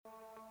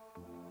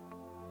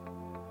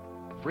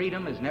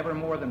freedom is never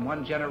more than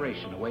one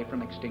generation away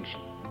from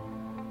extinction.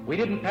 We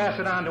didn't pass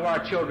it on to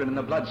our children in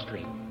the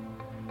bloodstream.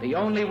 The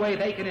only way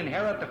they can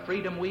inherit the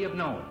freedom we have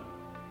known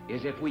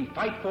is if we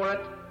fight for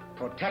it,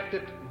 protect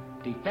it,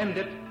 defend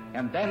it,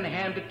 and then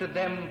hand it to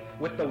them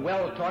with the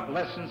well-taught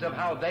lessons of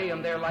how they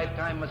in their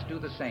lifetime must do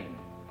the same.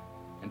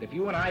 And if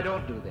you and I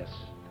don't do this,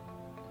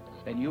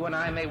 then you and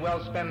I may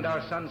well spend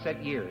our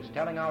sunset years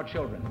telling our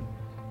children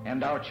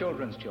and our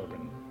children's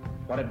children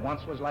what it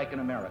once was like in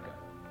America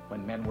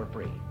when men were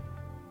free.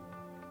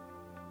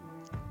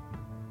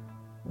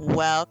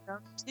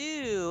 Welcome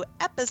to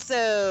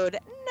episode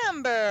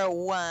number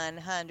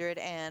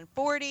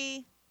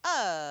 140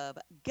 of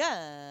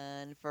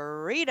Gun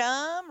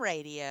Freedom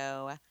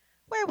Radio,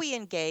 where we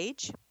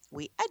engage,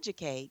 we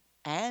educate,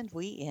 and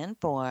we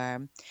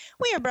inform.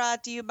 We are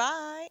brought to you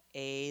by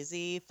AZ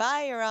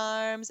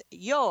Firearms,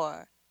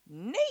 your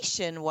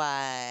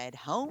nationwide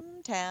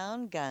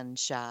hometown gun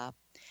shop.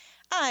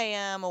 I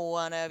am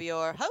one of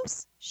your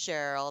hosts,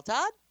 Cheryl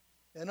Todd.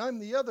 And I'm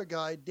the other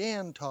guy,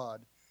 Dan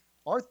Todd.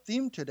 Our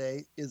theme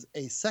today is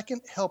a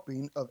second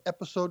helping of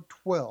episode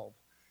 12,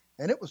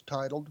 and it was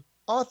titled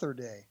Author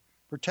Day,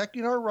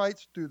 Protecting Our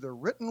Rights Through the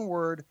Written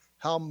Word,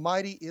 How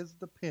Mighty is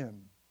the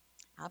Pen.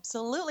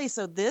 Absolutely.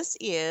 So this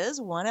is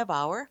one of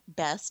our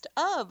best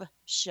of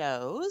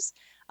shows,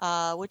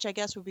 which I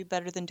guess would be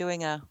better than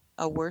doing a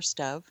worst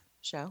of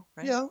show,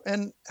 right? Yeah,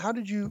 and how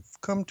did you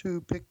come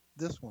to pick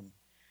this one?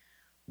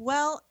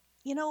 Well,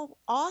 you know,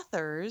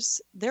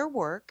 authors, their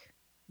work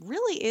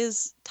really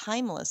is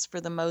timeless for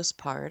the most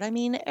part. I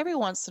mean, every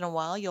once in a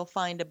while you'll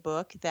find a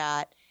book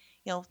that,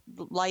 you know,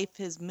 life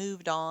has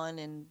moved on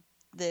and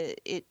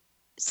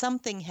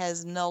something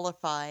has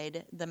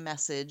nullified the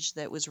message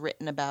that was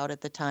written about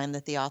at the time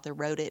that the author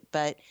wrote it.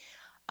 But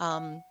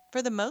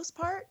for the most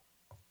part,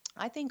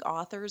 I think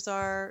authors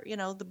are, you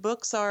know, the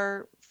books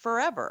are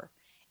forever.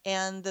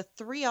 And the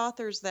three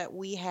authors that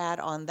we had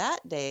on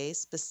that day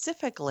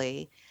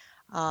specifically,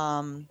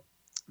 very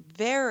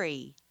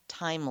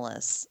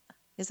timeless.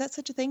 Is that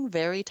such a thing?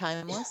 Very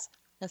timeless?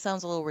 That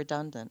sounds a little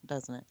redundant,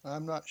 doesn't it?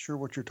 I'm not sure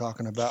what you're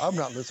talking about. I'm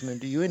not listening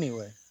to you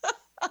anyway.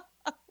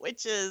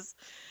 Which is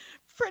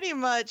pretty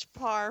much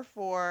par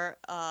for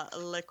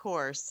the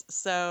course.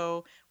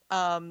 So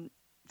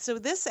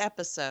this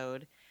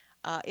episode,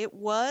 it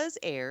was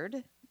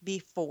aired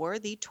before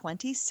the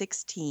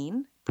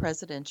 2016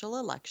 presidential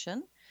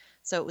election.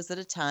 So it was at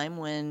a time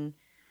when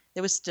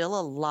there was still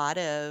a lot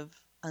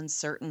of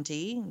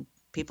uncertainty.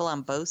 People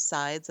on both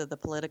sides of the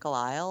political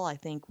aisle, I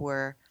think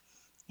we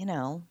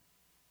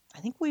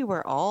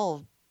were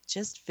all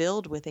just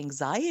filled with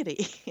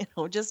anxiety,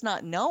 just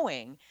not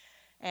knowing.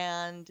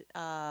 And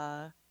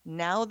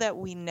now that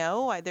we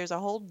know, there's a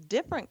whole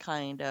different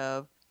kind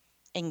of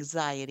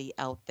anxiety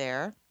out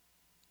there.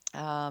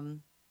 The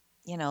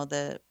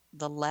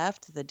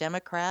left, the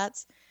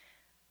Democrats,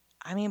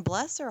 I mean,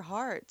 bless their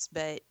hearts,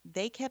 but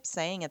they kept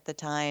saying at the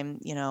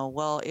time,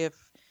 well,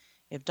 if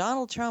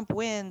Donald Trump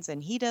wins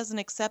and he doesn't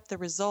accept the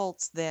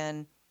results,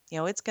 then,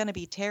 it's going to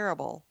be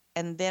terrible.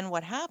 And then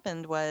what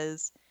happened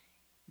was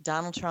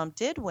Donald Trump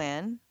did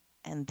win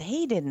and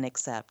they didn't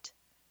accept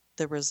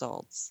the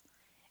results.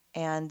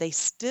 And they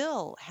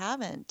still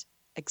haven't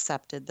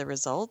accepted the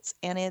results.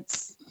 And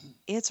it's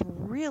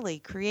really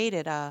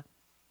created a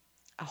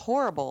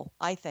horrible,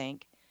 I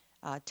think,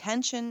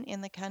 tension in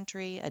the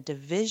country, a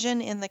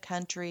division in the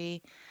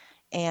country.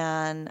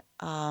 And,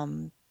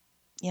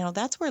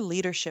 that's where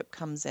leadership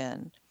comes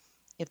in.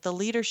 If the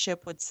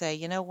leadership would say,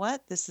 you know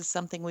what, this is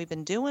something we've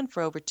been doing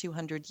for over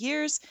 200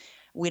 years.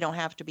 We don't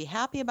have to be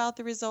happy about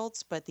the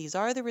results, but these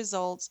are the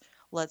results.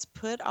 Let's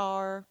put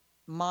our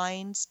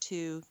minds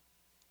to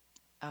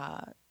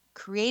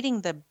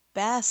creating the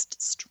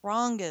best,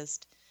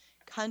 strongest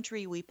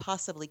country we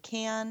possibly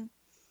can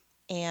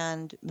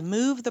and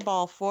move the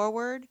ball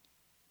forward,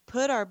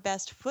 put our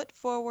best foot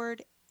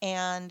forward,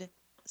 and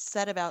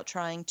set about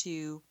trying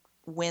to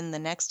win the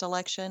next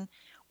election.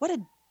 What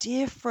a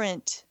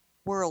different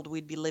world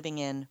we'd be living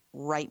in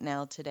right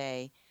now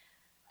today.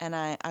 And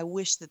I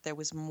wish that there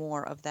was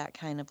more of that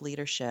kind of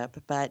leadership.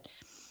 But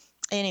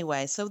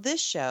anyway, so this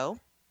show,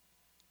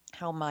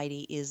 How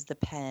Mighty is the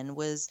Pen,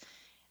 was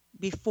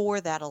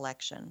before that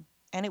election.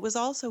 And it was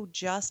also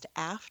just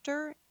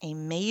after a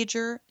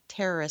major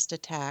terrorist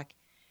attack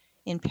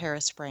in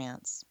Paris,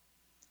 France.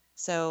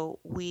 So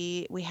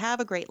we have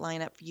a great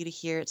lineup for you to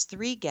hear. It's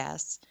 3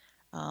 guests.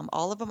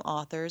 All of them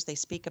authors. They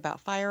speak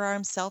about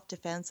firearms,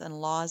 self-defense, and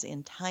laws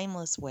in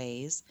timeless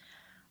ways.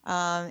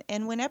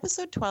 And when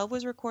episode 12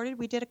 was recorded,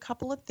 we did a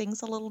couple of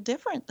things a little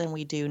different than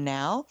we do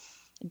now.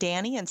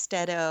 Danny,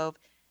 instead of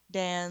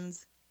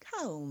Dan's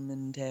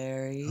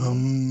commentary,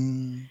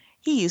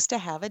 he used to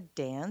have a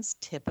Dan's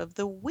tip of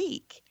the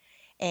week.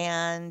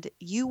 And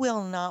you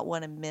will not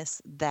want to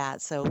miss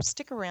that. So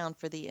stick around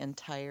for the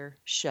entire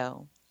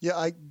show. Yeah,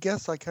 I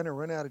guess I kind of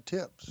ran out of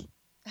tips.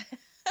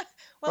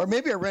 Or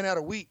maybe I ran out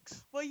of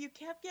weeks. Well, you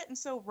kept getting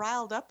so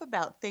riled up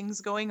about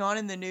things going on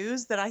in the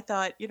news that I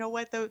thought, you know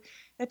what, though,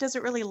 that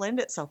doesn't really lend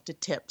itself to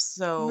tips.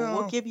 So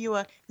we'll No. give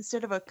you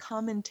instead of a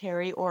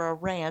commentary or a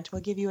rant,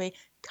 we'll give you a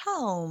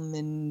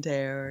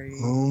commentary.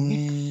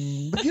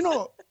 But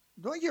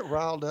do I get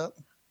riled up?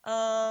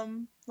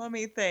 Let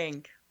me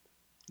think.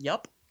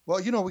 Yep.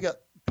 Well, we got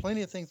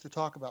plenty of things to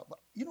talk about. But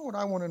you know what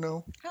I want to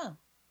know? Huh.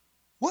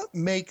 What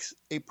makes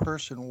a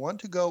person want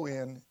to go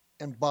in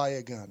and buy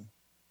a gun?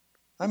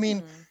 I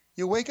mean,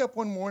 you wake up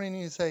one morning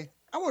and you say,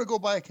 I want to go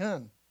buy a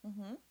gun.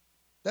 Mm-hmm.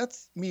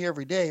 That's me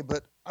every day.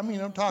 But I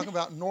mean, I'm talking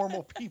about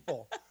normal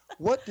people.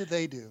 What do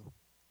they do?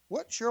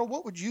 Cheryl,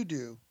 what would you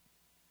do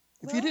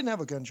if you didn't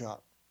have a gun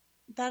shop?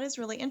 That is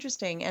really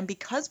interesting. And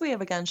because we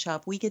have a gun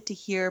shop, we get to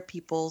hear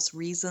people's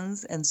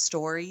reasons and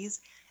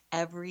stories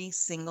every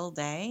single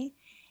day.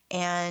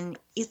 And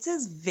it's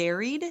as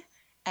varied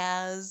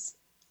as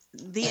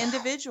the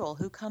individual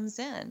who comes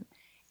in.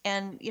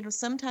 And,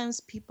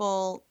 sometimes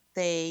people,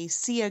 they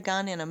see a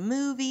gun in a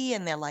movie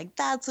and they're like,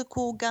 that's a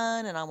cool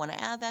gun and I want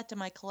to add that to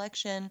my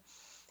collection.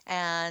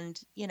 And,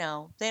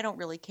 they don't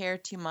really care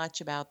too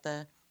much about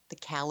the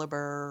caliber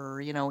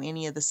or,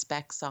 any of the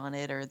specs on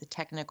it or the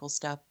technical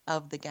stuff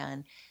of the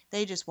gun.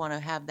 They just want to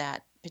have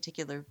that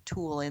particular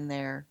tool in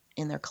their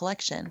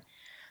collection.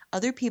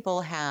 Other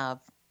people have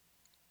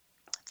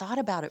thought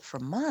about it for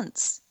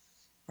months,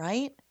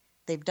 right?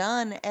 They've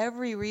done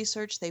every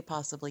research they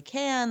possibly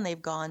can.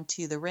 They've gone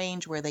to the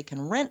range where they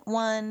can rent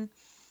one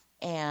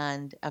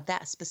and of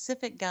that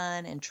specific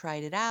gun and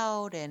tried it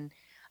out. And,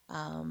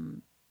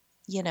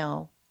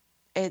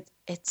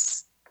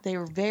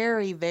 they're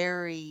very,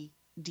 very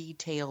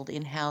detailed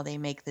in how they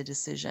make the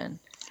decision.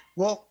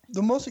 Well,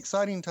 the most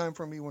exciting time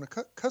for me when a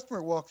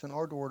customer walks in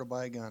our door to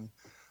buy a gun,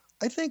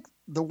 I think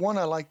the one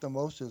I like the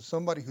most is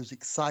somebody who's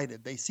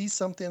excited. They see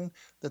something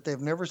that they've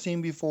never seen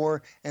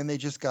before and they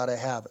just got to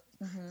have it.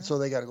 Mm-hmm. So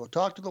they got to go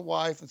talk to the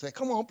wife and say,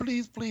 come on,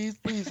 please, please,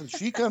 please. And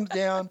she comes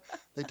down,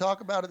 they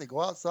talk about it, they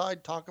go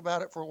outside, talk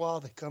about it for a while,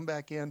 they come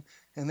back in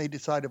and they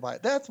decide to buy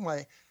it. That's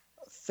my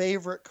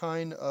favorite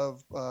kind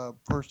of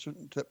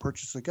person to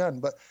purchase a gun.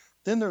 But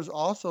then there's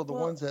also the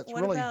ones that's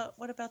what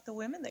about the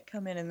women that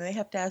come in and they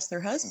have to ask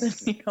their husband,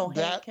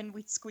 hey, can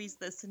we squeeze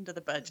this into the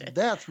budget?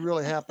 That's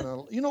really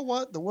happening. You know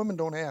what? The women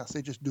don't ask,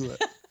 they just do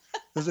it.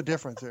 There's a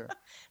difference there.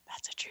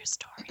 That's a true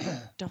story.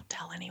 Don't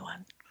tell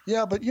anyone.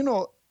 Yeah, but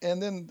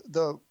and then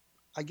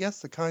I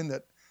guess the kind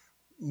that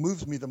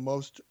moves me the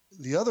most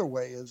the other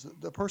way is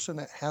the person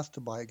that has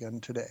to buy a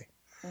gun today.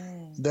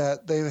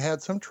 That they've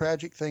had some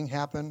tragic thing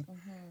happen.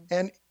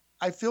 And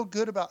I feel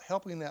good about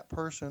helping that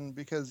person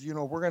because,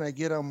 we're going to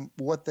get them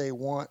what they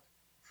want,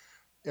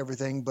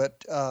 everything.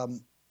 But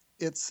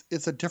it's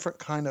a different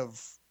kind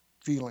of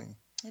feeling.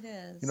 It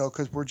is.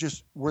 Because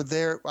we're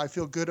there. I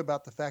feel good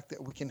about the fact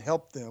that we can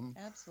help them.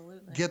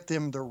 Absolutely. Get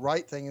them the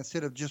right thing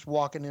instead of just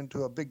walking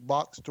into a big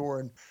box store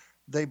and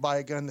they buy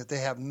a gun that they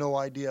have no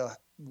idea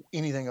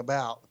anything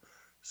about.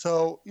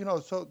 So,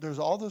 so there's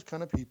all those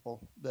kind of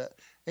people that,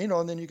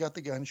 and then you got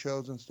the gun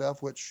shows and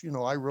stuff, which,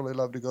 I really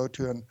love to go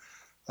to. And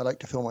I like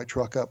to fill my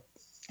truck up,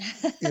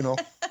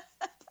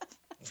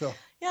 So.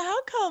 Yeah,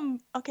 how come,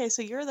 okay,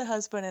 so you're the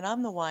husband and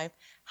I'm the wife.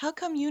 How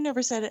come you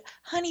never said it,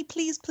 honey,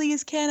 please,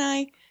 please, can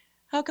I?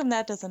 How come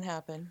that doesn't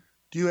happen?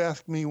 Do you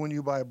ask me when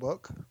you buy a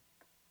book?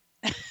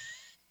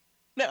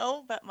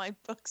 No, but my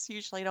books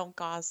usually don't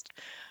cost,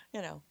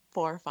 $400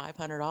 or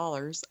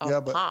 $500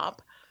 a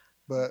pop.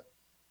 But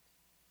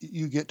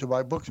you get to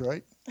buy books,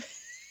 right?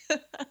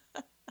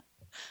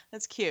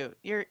 That's cute.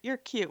 You're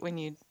cute when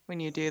you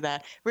do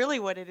that. Really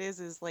what it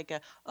is like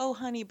oh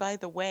honey, by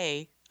the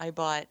way, I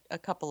bought a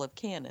couple of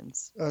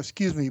cannons.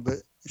 Excuse me, but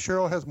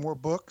Cheryl has more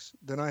books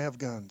than I have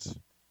guns.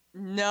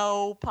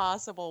 No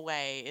possible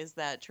way is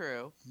that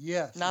true.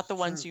 Yes. Not the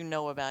ones you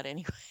know about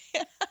anyway.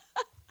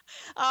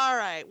 All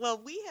right.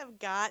 Well, we have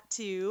got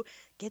to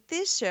get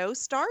this show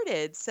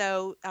started.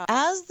 So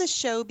as the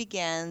show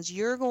begins,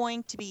 you're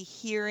going to be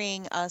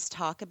hearing us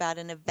talk about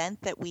an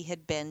event that we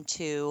had been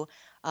to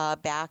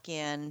back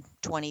in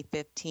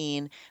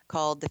 2015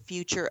 called the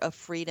Future of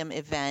Freedom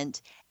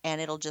event, and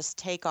it'll just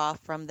take off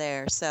from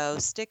there. So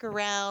stick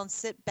around,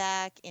 sit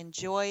back,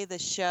 enjoy the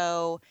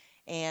show,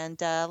 and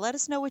let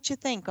us know what you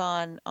think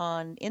on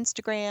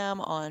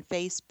Instagram, on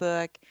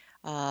Facebook,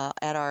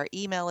 at our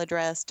email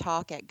address,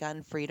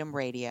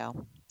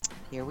 talk@gunfreedomradio.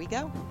 Here we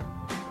go.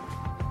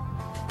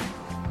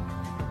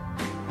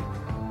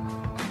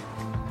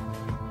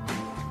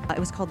 It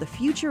was called The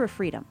Future of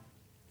Freedom.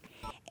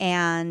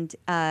 And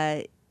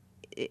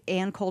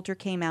Ann Coulter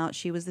came out.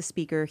 She was the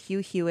speaker. Hugh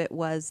Hewitt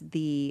was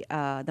the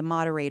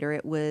moderator.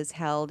 It was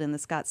held in the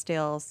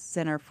Scottsdale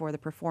Center for the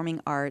Performing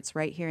Arts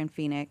right here in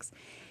Phoenix.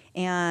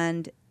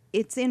 And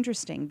it's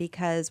interesting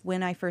because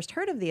when I first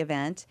heard of the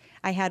event,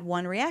 I had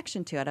one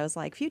reaction to it. I was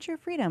like, Future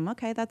of Freedom,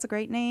 okay, that's a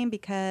great name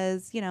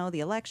because, the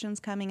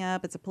election's coming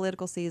up. It's a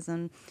political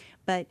season.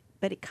 But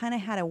it kind of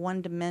had a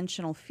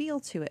one-dimensional feel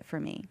to it for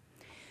me.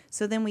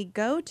 So then we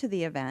go to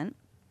the event.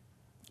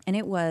 And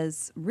it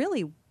was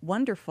really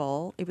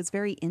wonderful. It was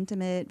very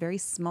intimate, very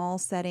small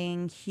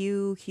setting.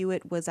 Hugh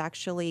Hewitt was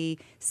actually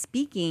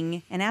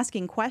speaking and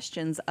asking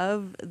questions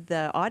of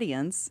the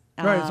audience.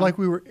 Right. It's like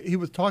he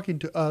was talking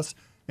to us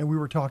and we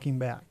were talking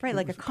back. Right, It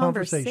like a was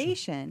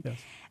conversation. Yes.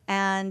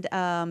 And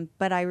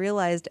but I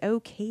realized,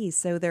 okay,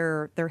 so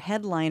their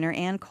headliner,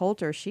 Ann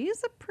Coulter,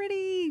 she's a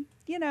pretty,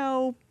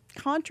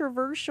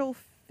 controversial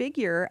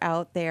figure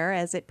out there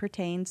as it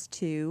pertains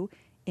to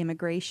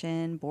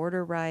immigration,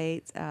 border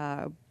rights,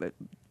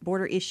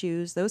 border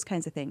issues, those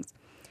kinds of things.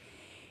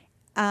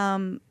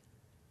 But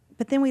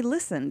then we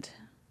listened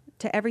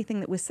to everything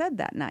that was said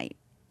that night.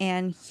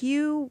 And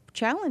Hugh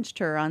challenged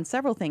her on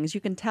several things.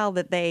 You can tell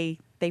that they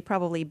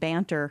probably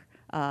banter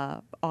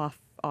off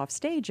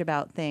stage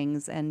about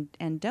things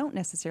and don't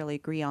necessarily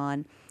agree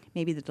on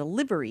maybe the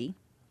delivery.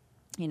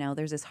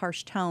 There's this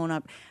harsh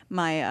tone.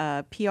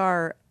 My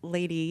PR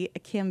lady,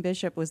 Kim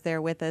Bishop, was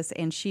there with us,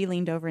 and she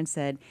leaned over and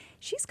said,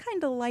 she's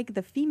kind of like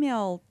the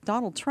female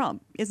Donald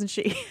Trump, isn't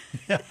she?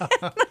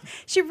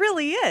 She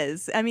really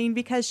is. I mean,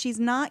 because she's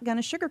not going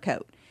to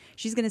sugarcoat.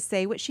 She's going to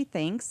say what she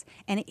thinks,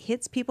 and it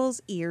hits people's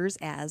ears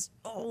as,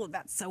 oh,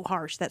 that's so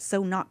harsh. That's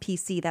so not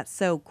PC. That's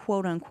so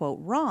quote unquote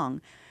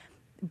wrong.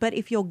 But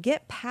if you'll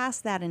get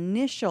past that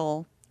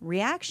initial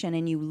reaction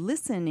and you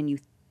listen and you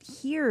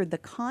hear the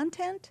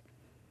content,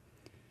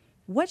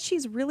 what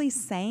she's really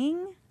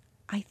saying,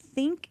 I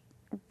think,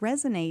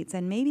 resonates,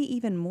 and maybe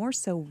even more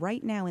so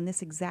right now in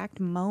this exact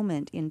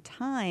moment in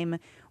time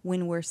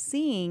when we're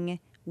seeing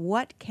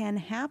what can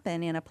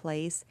happen in a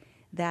place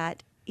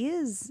that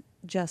is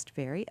just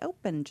very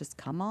open. Just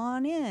come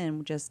on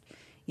in, just,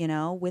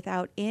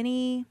 without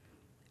any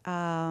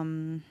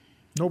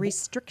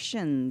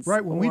restrictions.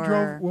 Right. When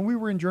we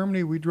were in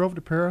Germany, we drove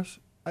to Paris.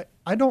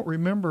 I don't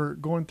remember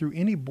going through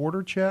any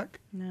border check.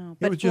 No,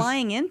 but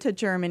flying into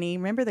Germany,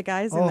 remember the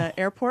guys in the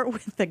airport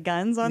with the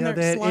guns on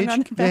their slung on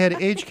their back? They had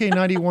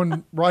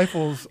HK-91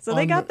 rifles. So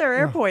they got their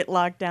airport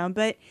locked down.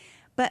 But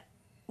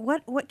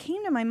what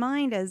came to my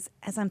mind as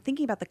I'm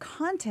thinking about the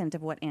content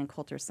of what Ann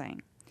Coulter's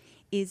saying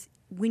is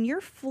when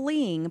you're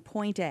fleeing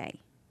point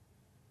A,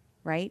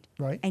 right?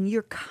 Right. And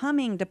you're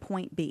coming to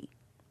point B.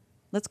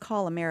 Let's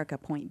call America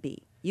point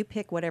B. You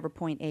pick whatever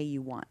point A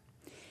you want.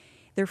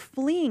 They're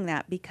fleeing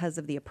that because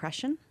of the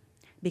oppression,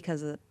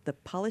 because of the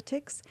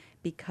politics,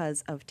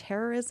 because of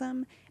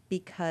terrorism,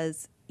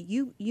 because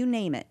you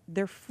name it.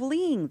 They're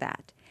fleeing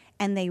that.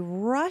 And they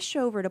rush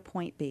over to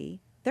point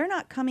B. They're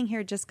not coming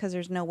here just because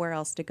there's nowhere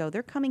else to go.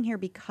 They're coming here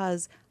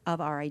because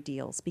of our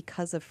ideals,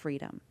 because of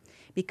freedom,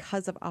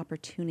 because of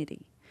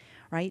opportunity,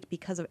 right?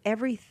 Because of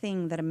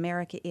everything that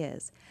America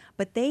is.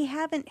 But they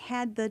haven't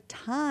had the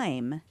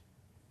time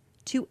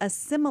to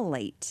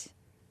assimilate.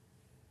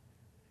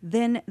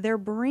 Then they're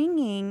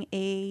bringing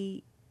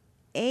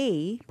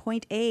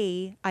point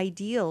A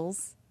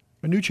ideals.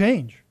 A new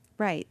change.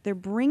 Right. They're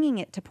bringing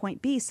it to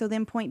point B. So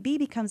then point B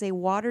becomes a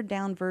watered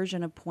down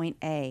version of point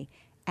A.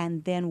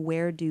 And then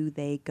where do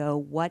they go?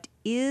 What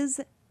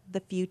is the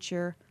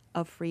future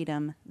of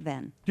freedom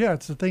then? Yeah,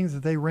 it's the things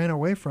that they ran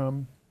away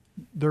from.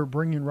 They're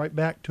bringing right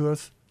back to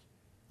us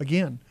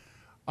again.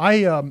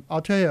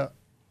 I'll tell you,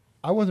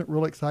 I wasn't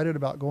real excited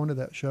about going to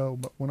that show,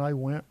 but when I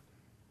went,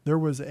 there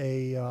was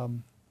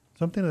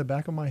something in the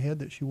back of my head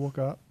that she woke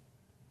up.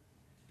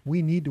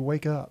 We need to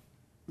wake up.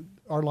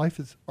 Our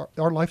lives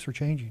are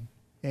changing,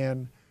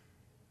 and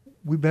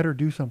we better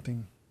do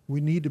something. We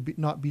need to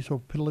not be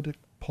so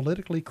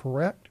politically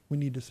correct. We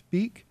need to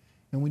speak,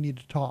 and we need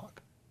to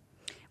talk.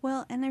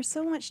 Well, and there's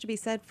so much to be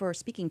said for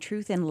speaking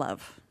truth in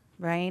love,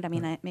 right? I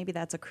mean, maybe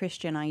that's a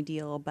Christian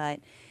ideal, but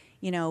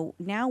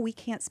now we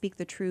can't speak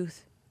the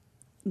truth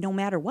no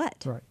matter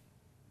what. Right.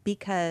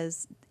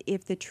 Because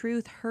if the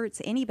truth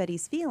hurts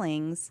anybody's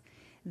feelings,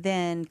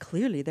 then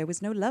clearly there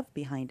was no love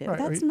behind it. Right.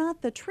 That's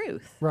not the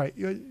truth. Right.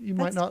 You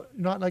might not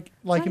like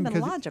him because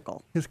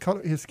logical. His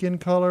color, his skin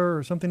color,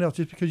 or something else.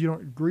 Just because you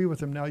don't agree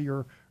with him, now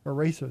you're a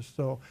racist.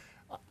 So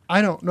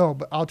I don't know,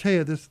 but I'll tell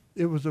you this: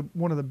 it was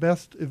one of the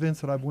best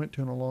events that I've went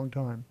to in a long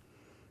time.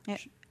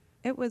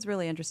 It was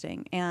really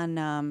interesting, and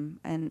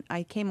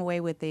I came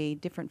away with a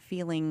different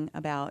feeling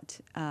about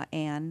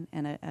Ann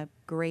and a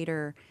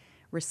greater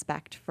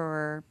respect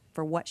for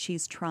what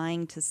she's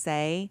trying to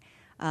say.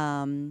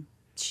 Some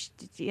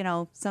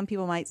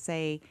people might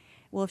say,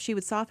 well, if she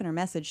would soften her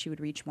message, she would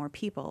reach more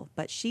people.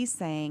 But she's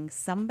saying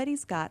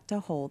somebody's got to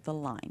hold the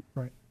line.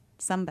 Right.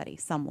 Somebody,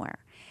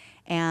 somewhere.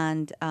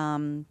 And,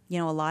 a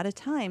lot of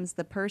times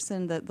the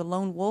person, the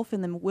lone wolf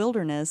in the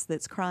wilderness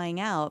that's crying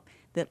out,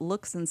 that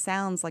looks and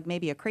sounds like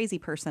maybe a crazy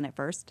person at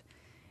first,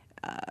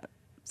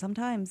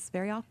 sometimes,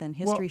 very often,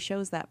 history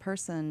shows that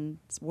person's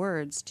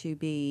words to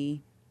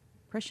be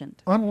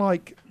prescient.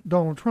 Unlike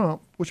Donald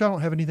Trump, which I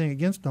don't have anything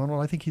against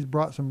Donald, I think he's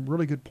brought some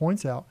really good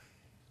points out.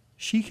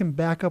 She can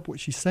back up what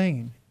she's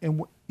saying.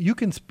 And you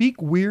can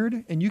speak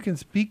weird and you can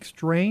speak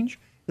strange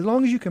as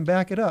long as you can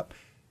back it up.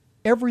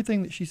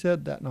 Everything that she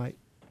said that night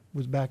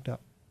was backed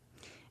up.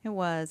 It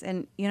was.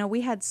 And,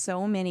 we had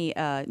so many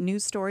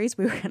news stories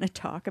we were going to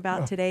talk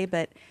about today,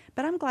 but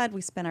I'm glad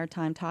we spent our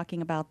time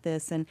talking about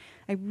this. And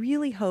I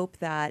really hope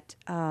that,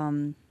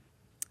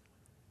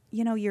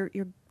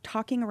 you're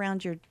talking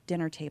around your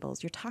dinner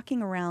tables. You're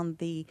talking around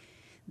the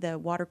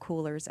water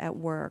coolers at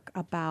work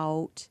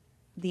about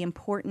the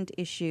important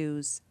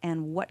issues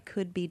and what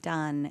could be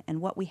done and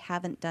what we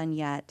haven't done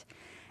yet.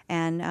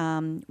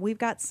 And we've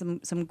got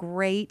some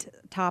great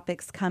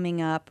topics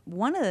coming up.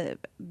 One of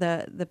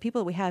the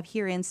people that we have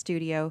here in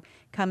studio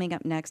coming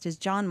up next is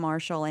John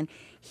Marshall, and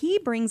he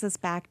brings us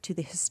back to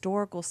the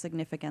historical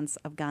significance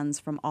of guns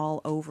from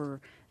all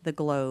over the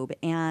globe.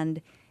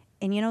 And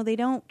they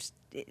don't.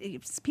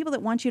 It's people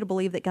that want you to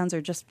believe that guns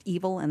are just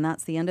evil and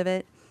that's the end of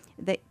it.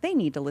 They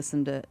need to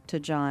listen to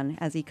John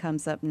as he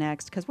comes up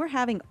next, because we're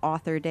having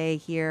Author Day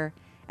here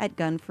at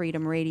Gun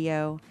Freedom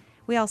Radio.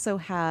 We also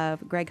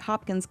have Greg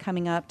Hopkins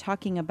coming up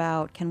talking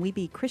about, can we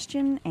be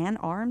Christian and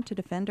armed to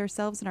defend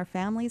ourselves and our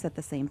families at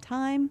the same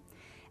time?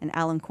 And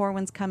Alan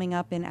Corwin's coming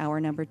up in hour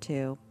number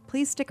 2.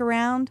 Please stick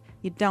around.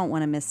 You don't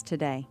want to miss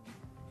today.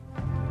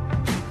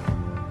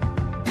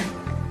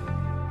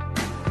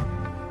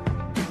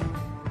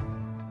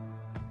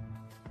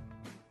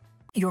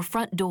 Your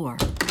front door,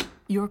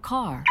 your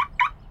car,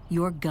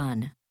 your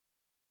gun.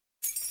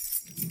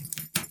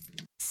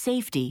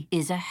 Safety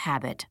is a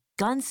habit.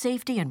 Gun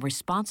safety and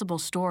responsible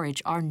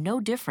storage are no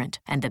different,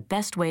 and the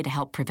best way to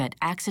help prevent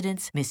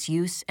accidents,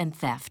 misuse, and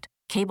theft.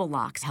 Cable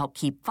locks help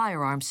keep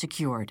firearms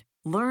secured.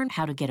 Learn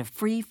how to get a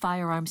free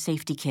firearm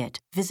safety kit.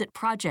 Visit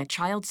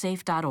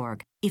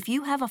projectchildsafe.org. If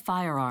you have a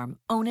firearm,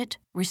 own it,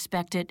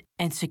 respect it,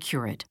 and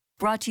secure it.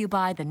 Brought to you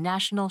by the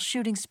National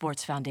Shooting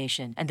Sports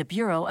Foundation and the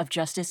Bureau of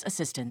Justice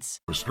Assistance.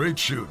 For straight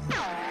shooting,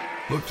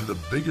 look to the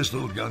biggest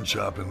little gun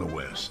shop in the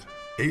West,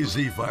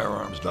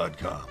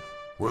 azfirearms.com,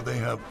 where they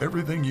have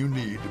everything you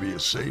need to be a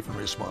safe and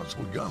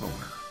responsible gun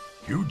owner.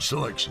 Huge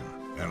selection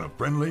and a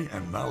friendly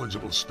and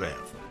knowledgeable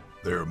staff.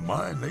 They're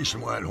my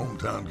nationwide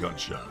hometown gun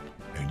shop,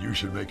 and you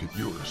should make it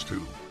yours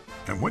too.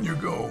 And when you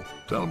go,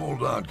 tell them old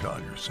Don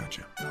Collier sent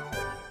you.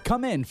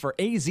 Come in for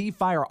AZ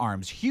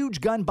Firearms'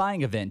 huge gun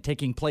buying event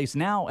taking place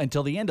now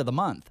until the end of the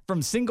month.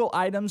 From single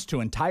items to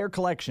entire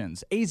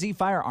collections, AZ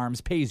Firearms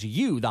pays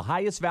you the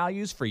highest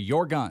values for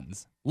your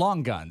guns.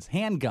 Long guns,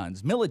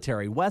 handguns,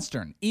 military,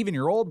 western, even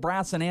your old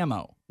brass and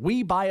ammo.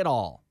 We buy it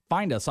all.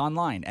 Find us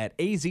online at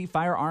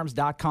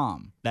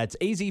azfirearms.com. That's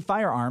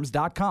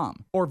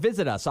azfirearms.com. Or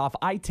visit us off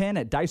I-10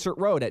 at Dysart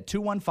Road at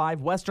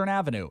 215 Western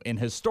Avenue in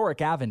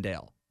historic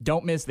Avondale.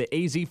 Don't miss the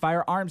AZ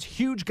Firearms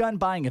huge gun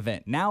buying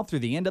event now through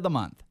the end of the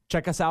month.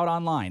 Check us out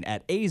online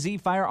at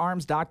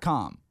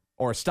azfirearms.com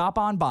or stop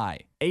on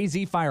by. AZ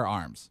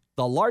Firearms,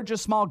 the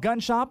largest small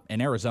gun shop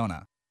in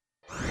Arizona.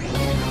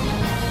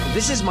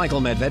 This is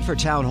Michael Medved for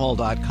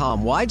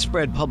Townhall.com.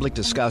 Widespread public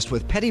disgust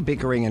with petty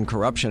bickering and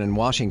corruption in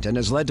Washington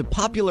has led to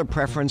popular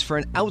preference for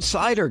an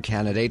outsider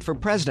candidate for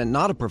president,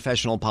 not a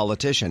professional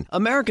politician.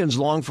 Americans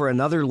long for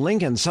another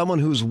Lincoln, someone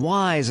who's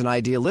wise and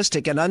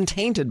idealistic and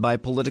untainted by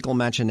political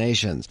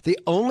machinations. The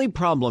only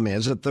problem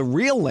is that the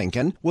real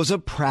Lincoln was a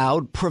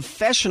proud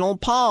professional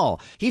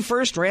Paul. He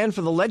first ran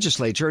for the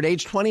legislature at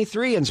age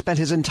 23 and spent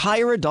his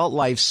entire adult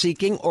life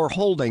seeking or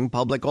holding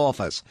public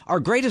office. Our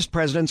greatest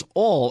presidents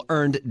all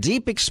earned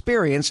deep experience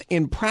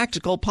in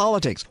practical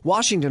politics.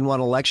 Washington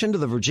won election to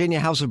the Virginia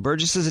House of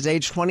Burgesses at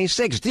age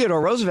 26. Theodore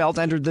Roosevelt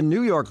entered the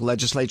New York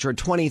legislature at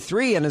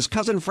 23, and his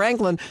cousin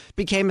Franklin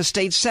became a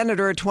state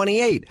senator at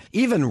 28.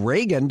 Even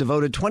Reagan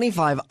devoted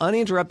 25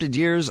 uninterrupted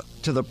years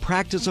to the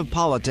practice of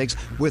politics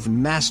with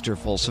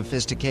masterful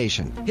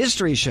sophistication.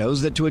 History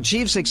shows that to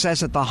achieve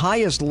success at the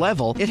highest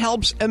level, it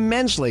helps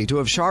immensely to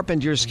have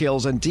sharpened your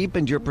skills and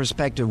deepened your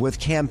perspective with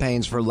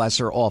campaigns for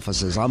lesser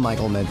offices. I'm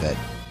Michael Medved.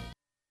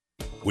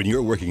 When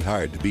you're working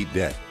hard to beat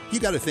debt, you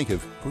got to think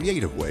of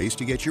creative ways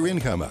to get your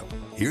income up.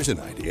 Here's an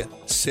idea.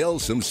 Sell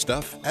some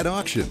stuff at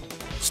auction.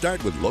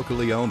 Start with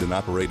locally owned and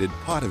operated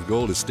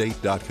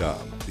potofgoldestate.com.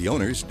 The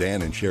owners,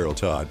 Dan and Cheryl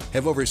Todd,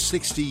 have over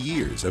 60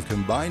 years of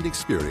combined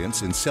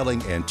experience in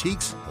selling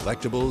antiques,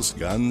 collectibles,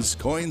 guns,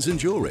 coins, and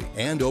jewelry.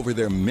 And over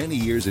their many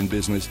years in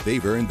business,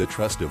 they've earned the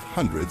trust of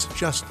hundreds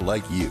just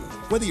like you.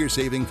 Whether you're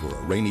saving for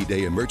a rainy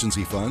day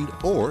emergency fund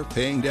or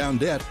paying down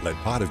debt, let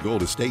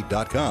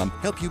potofgoldestate.com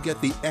help you get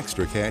the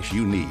extra cash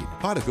you need.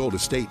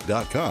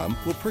 Potofgoldestate.com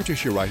will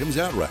purchase your items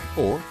outright,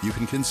 or you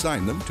can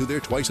consign them to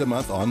their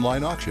twice-a-month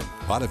online auction.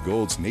 Pot of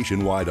Gold's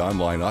nationwide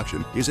online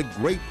auction is a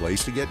great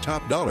place to get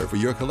top dollar for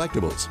your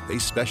collectibles. They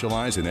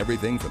specialize in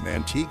everything from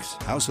antiques,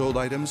 household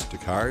items, to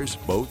cars,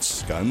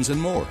 boats, guns, and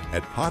more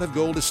at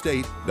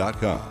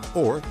potofgoldestate.com.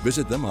 Or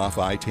visit them off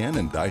I-10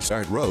 and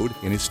Dysart Road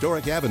in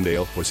historic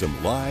Avondale for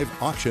some live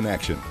auction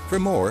action. For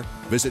more,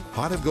 visit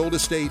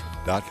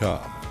potofgoldestate.com.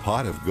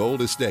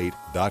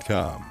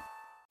 potofgoldestate.com.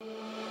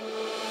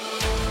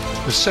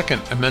 The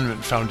Second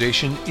Amendment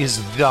Foundation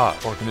is the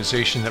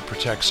organization that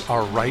protects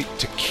our right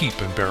to keep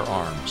and bear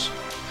arms.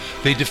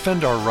 They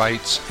defend our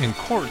rights in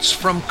courts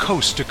from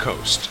coast to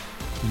coast.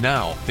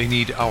 Now they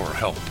need our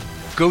help.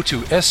 Go to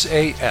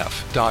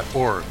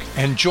saf.org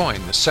and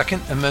join the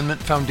Second Amendment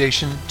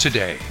Foundation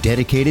today.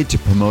 Dedicated to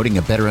promoting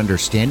a better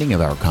understanding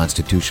of our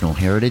constitutional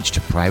heritage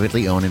to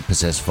privately own and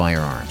possess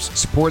firearms.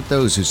 Support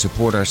those who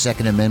support our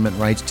Second Amendment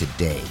rights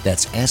today.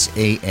 That's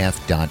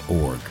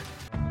saf.org.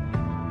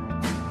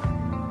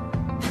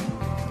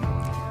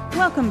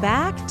 Welcome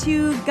back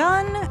to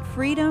Gun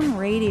Freedom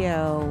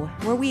Radio,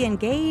 where we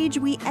engage,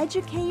 we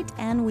educate,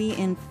 and we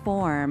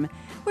inform.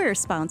 We're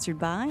sponsored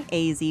by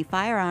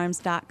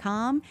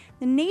azfirearms.com,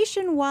 the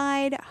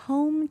nationwide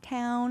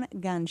hometown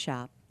gun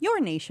shop.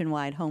 Your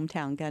nationwide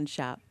hometown gun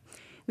shop.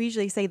 We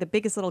usually say the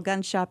biggest little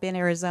gun shop in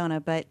Arizona,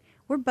 but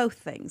we're both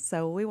things.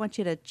 So we want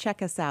you to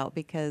check us out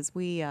because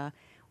we're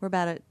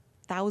about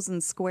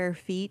 1,000 square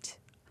feet,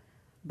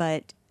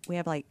 but we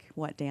have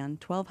what, Dan,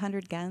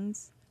 1,200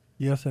 guns?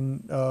 Yes,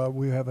 and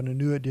we have a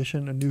new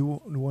addition,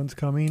 new one's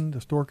coming.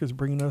 The Stork is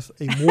bringing us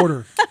a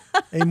mortar,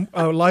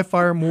 a live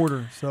fire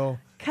mortar. So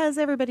because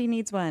everybody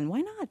needs one.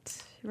 Why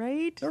not?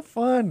 Right? They're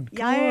fun.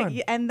 Come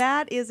on. And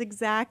that is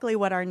exactly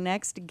what our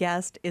next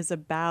guest is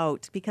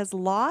about. Because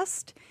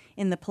lost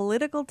in the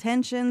political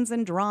tensions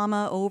and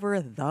drama over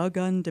the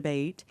gun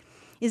debate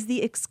is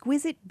the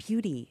exquisite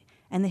beauty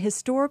and the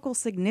historical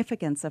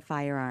significance of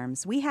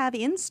firearms. We have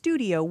in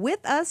studio with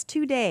us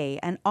today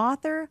an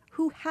author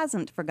who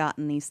hasn't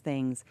forgotten these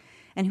things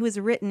and who has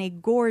written a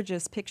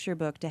gorgeous picture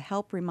book to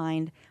help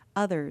remind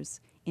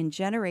others in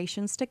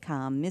generations to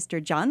come.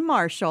 Mr. John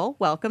Marshall,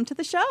 welcome to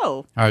the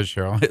show. Hi,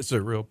 Cheryl. It's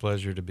a real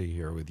pleasure to be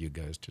here with you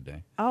guys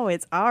today. Oh,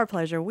 it's our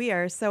pleasure. We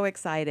are so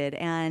excited.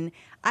 And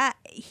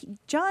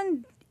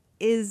John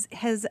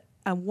has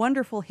a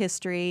wonderful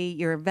history.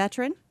 You're a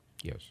veteran?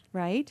 Yes.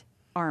 Right?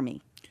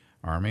 Army,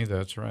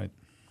 that's right.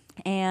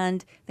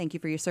 And thank you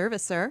for your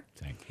service, sir.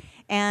 Thank you.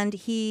 And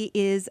he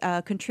is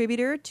a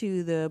contributor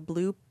to the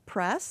Blue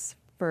Press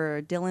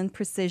for Dillon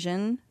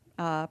Precision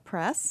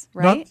Press,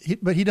 right?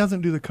 But he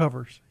doesn't do the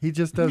covers. He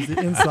just does the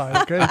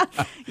inside, okay?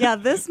 Yeah,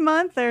 this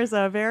month there's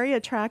a very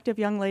attractive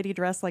young lady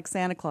dressed like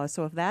Santa Claus.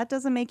 So if that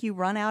doesn't make you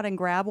run out and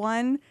grab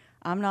one,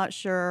 I'm not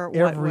sure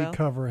what Every will.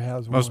 cover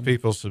has one. Most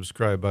people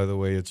subscribe, by the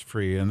way. It's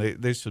free, and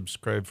they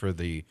subscribe for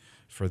the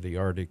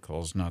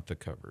articles, not the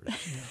covers.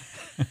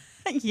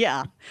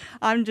 Yeah,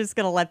 I'm just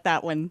going to let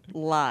that one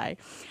lie.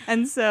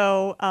 And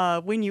so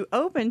when you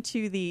open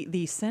to the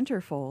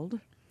centerfold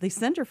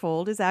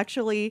is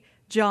actually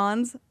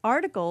John's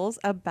articles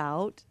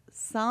about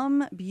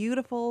some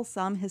beautiful,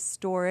 some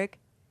historic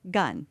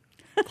gun.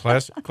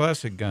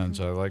 Classic guns,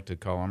 I like to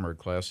call them, or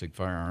classic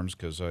firearms,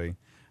 because I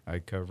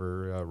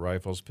cover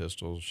rifles,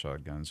 pistols,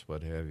 shotguns,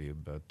 what have you.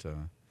 But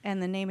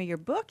and the name of your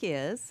book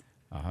is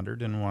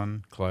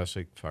 101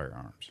 Classic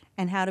Firearms.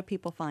 And how do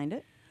people find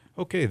it?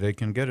 Okay, they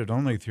can get it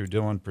only through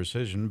Dillon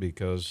Precision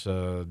because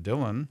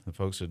the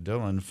folks at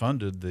Dillon,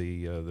 funded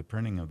the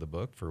printing of the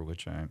book, for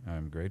which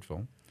I'm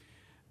grateful.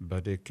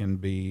 But it can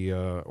be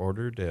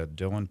ordered at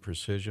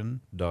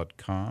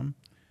dillonprecision.com,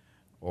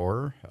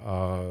 or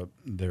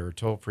their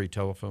toll-free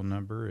telephone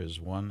number is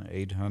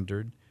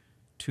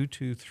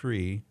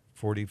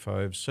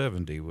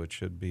 1-800-223-4570, which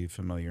should be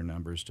familiar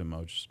numbers to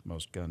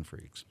most gun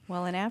freaks.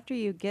 Well, and after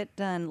you get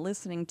done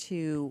listening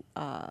to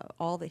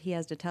all that he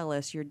has to tell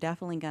us, you're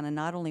definitely going to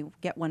not only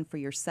get one for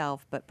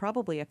yourself, but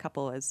probably a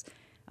couple as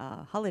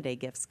holiday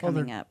gifts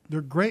coming up. They're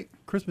great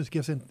Christmas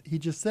gifts, and he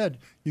just said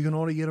you can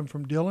only get them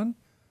from Dillon.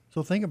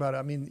 So think about it.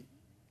 I mean,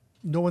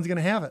 no one's going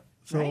to have it.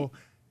 So, right.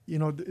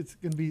 It's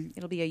going to be...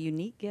 It'll be a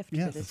unique gift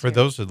Yes. for this For year.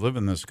 those that live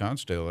in the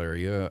Scottsdale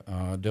area,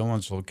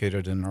 Dillon's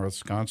located in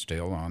North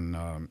Scottsdale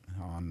on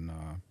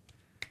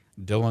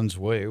Dillon's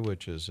Way,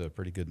 which is a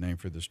pretty good name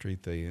for the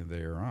street they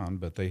are on,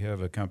 but they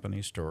have a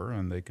company store,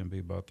 and they can be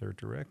bought there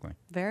directly.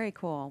 Very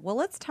cool. Well,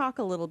 let's talk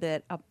a little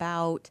bit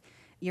about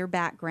your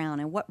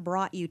background and what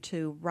brought you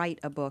to write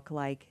a book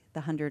like The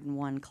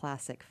 101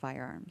 Classic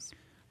Firearms.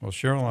 Well,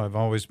 Cheryl, I've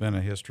always been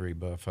a history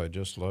buff. I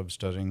just love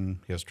studying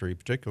history,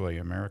 particularly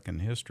American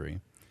history.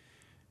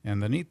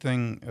 And the neat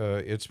thing,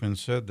 it's been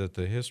said that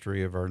the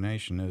history of our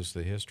nation is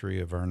the history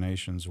of our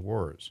nation's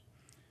wars.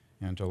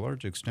 And to a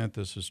large extent,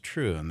 this is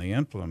true. And the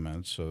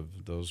implements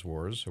of those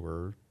wars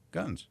were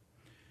guns.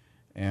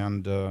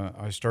 And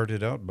I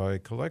started out by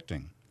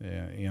collecting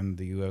in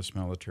the U.S.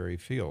 military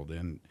field.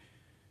 And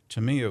to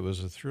me, it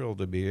was a thrill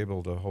to be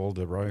able to hold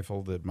a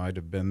rifle that might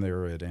have been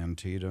there at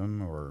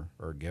Antietam or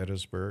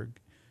Gettysburg,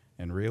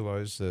 and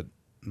realize that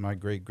my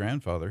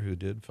great-grandfather, who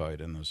did fight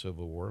in the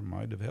Civil War,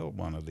 might have held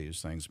one of these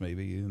things,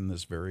 maybe even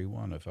this very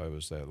one if I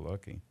was that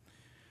lucky.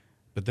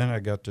 But then I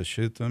got to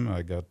shoot them,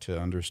 I got to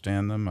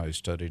understand them, I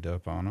studied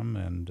up on them,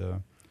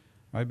 and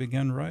I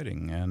began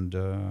writing, and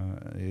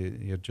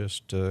it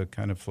just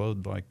kind of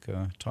flowed like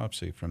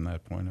Topsy from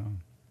that point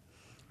on.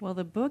 Well,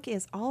 the book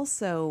is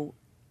also,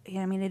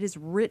 it is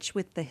rich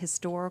with the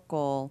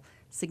historical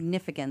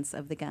significance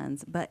of the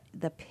guns, but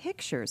the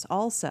pictures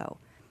also.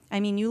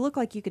 You look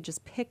like you could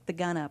just pick the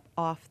gun up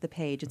off the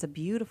page. It's a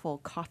beautiful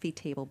coffee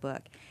table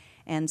book.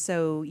 And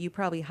so you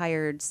probably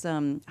hired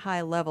some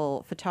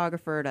high-level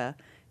photographer to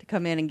to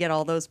come in and get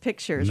all those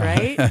pictures,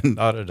 right?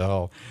 Not at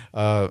all.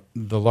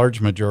 The large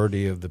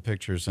majority of the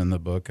pictures in the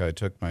book I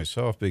took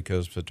myself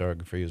because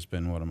photography has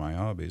been one of my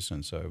hobbies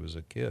since I was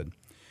a kid.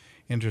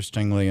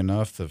 Interestingly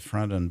enough, the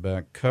front and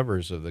back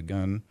covers of the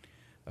gun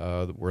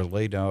were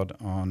laid out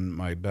on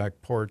my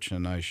back porch,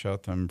 and I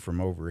shot them from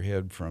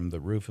overhead from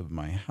the roof of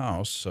my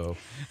house. So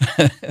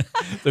I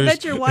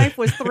bet your wife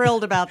was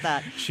thrilled about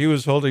that. She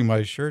was holding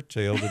my shirt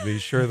tail to be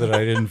sure that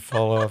I didn't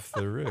fall off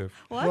the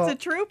roof. Well, that's a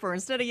trooper.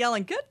 Instead of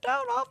yelling, "Get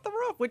down off the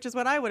roof," which is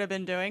what I would have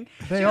been doing,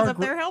 she was up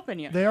there helping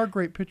you. They are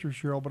great pictures,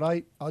 Cheryl, but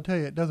I'll tell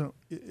you, it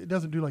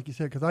doesn't do like you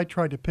said, because I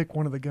tried to pick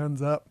one of the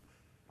guns up.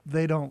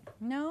 They don't.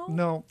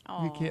 No,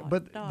 you can't.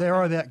 But they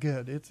are that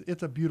good.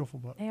 It's a beautiful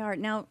book. They are.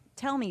 Now,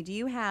 tell me, do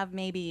you have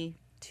maybe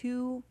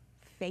 2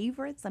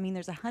 favorites? I mean,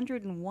 there's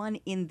 101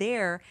 in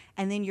there,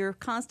 and then you're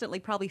constantly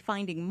probably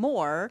finding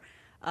more,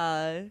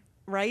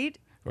 right?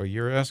 Well,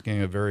 you're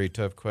asking a very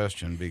tough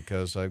question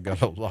because I've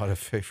got a lot of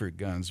favorite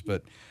guns,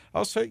 but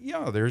I'll say,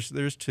 yeah,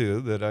 there's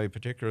 2 that I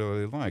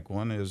particularly like.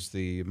 One is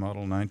the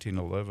Model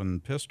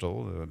 1911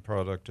 pistol, a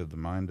product of the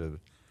mind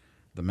of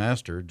the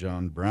master,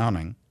 John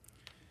Browning.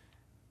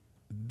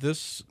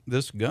 This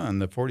gun,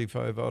 the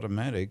 .45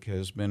 automatic,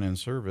 has been in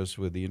service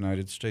with the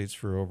United States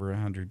for over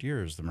 100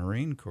 years. The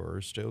Marine Corps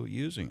is still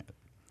using it.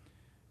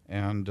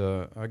 And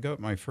I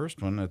got my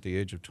first one at the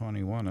age of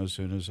 21 as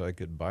soon as I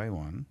could buy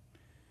one,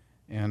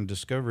 and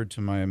discovered to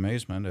my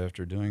amazement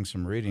after doing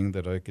some reading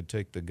that I could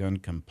take the gun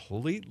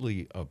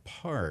completely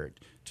apart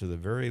to the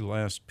very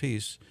last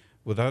piece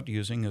without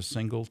using a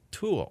single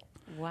tool.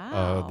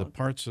 Wow. The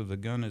parts of the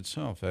gun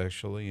itself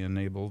actually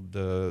enabled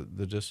the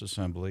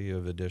disassembly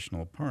of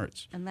additional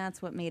parts. And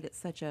that's what made it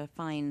such a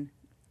fine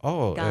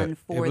gun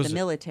for the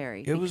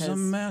military. It was a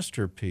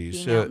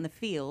masterpiece. Being out in the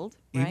field,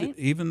 right?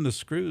 Even the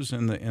screws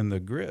in the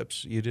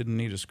grips, you didn't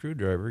need a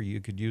screwdriver.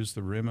 You could use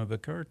the rim of a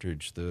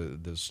cartridge.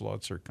 The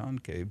slots are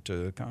concave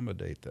to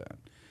accommodate that.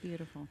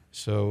 Beautiful.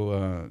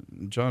 So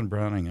John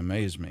Browning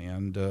amazed me,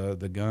 and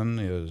the gun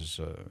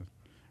is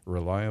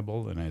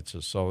reliable, and it's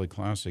a solid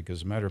classic.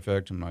 As a matter of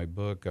fact, in my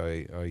book,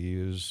 I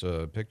use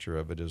a picture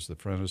of it as the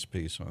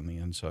frontispiece on the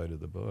inside of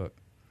the book.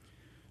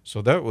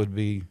 So that would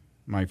be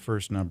my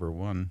first number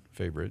 1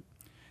 favorite.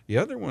 The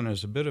other one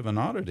is a bit of an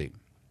oddity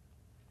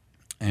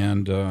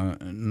and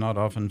not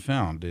often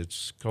found.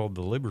 It's called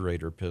the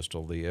Liberator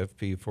pistol, the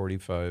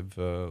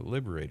FP45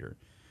 Liberator.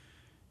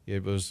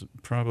 It was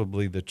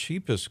probably the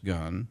cheapest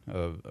gun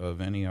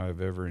of any I've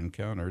ever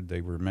encountered.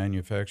 They were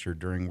manufactured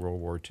during World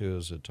War II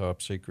as a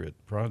top secret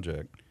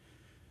project,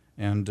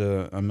 and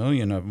 1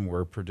 million of them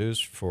were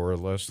produced for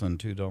less than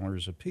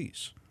 $2 a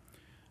piece.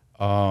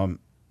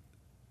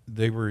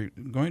 They were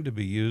going to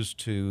be used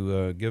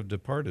to give to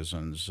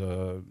partisans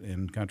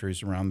in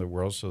countries around the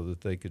world so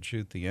that they could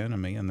shoot the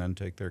enemy and then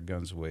take their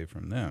guns away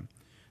from them.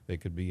 They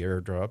could be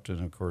airdropped,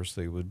 and of course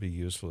they would be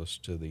useless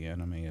to the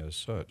enemy as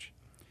such.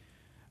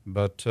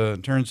 But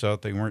it turns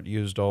out they weren't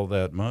used all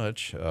that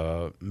much.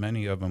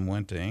 Many of them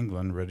went to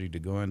England ready to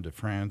go into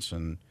France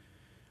and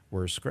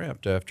were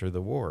scrapped after the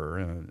war.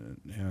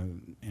 And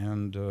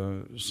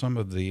some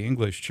of the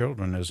English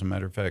children, as a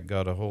matter of fact,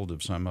 got a hold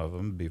of some of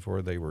them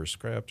before they were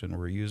scrapped and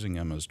were using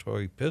them as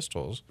toy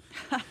pistols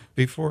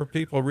before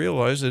people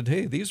realized that,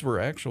 hey, these were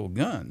actual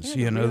guns.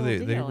 They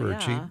were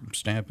cheap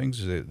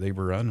stampings. They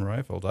were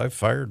unrifled. I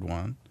fired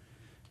one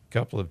a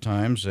couple of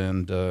times,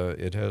 and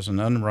it has an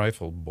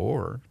unrifled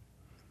bore.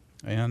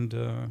 And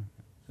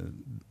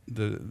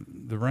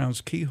the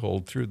rounds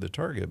keyholed through the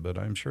target, but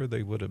I'm sure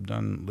they would have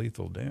done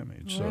lethal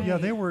damage. Right. So yeah,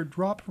 they were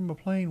dropped from a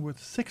plane with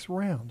 6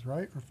 rounds,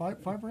 right? Or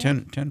 5 rounds?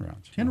 10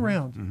 rounds. 10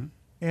 rounds. Mm-hmm.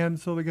 And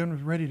so the gun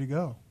was ready to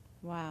go.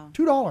 Wow.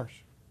 $2.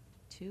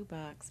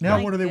 $2. Now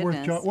My what are they goodness.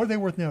 worth, John? What are they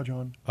worth now,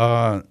 John?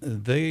 I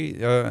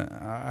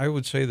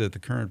would say that the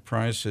current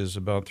price is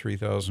about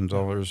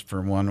 $3,000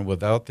 for one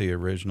without the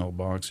original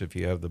box. If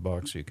you have the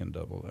box, you can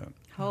double that.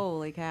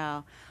 Holy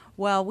cow.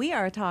 Well, we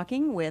are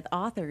talking with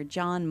author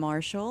John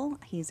Marshall.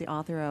 He's the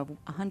author of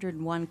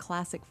 101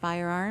 Classic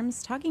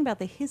Firearms, talking about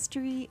the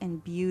history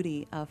and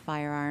beauty of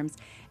firearms.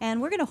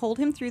 And we're going to hold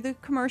him through the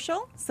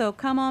commercial, so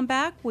come on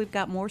back. We've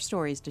got more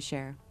stories to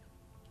share.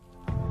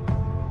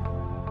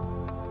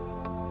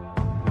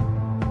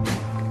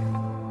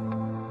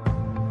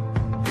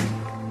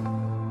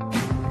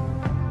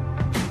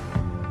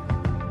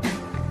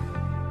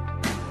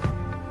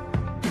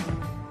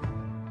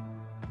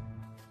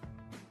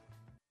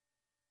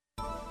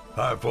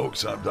 Hi,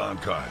 folks, I'm Don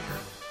Carter.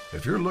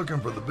 If you're looking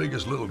for the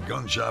biggest little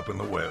gun shop in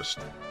the West,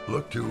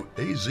 look to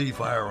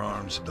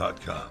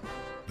azfirearms.com.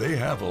 They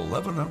have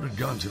 1,100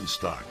 guns in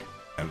stock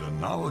and a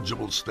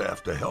knowledgeable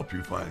staff to help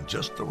you find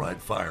just the right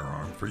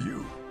firearm for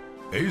you.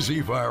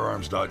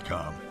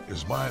 azfirearms.com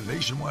is my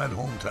nationwide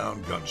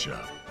hometown gun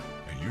shop,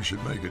 and you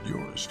should make it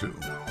yours, too.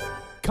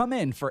 Come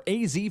in for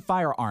AZ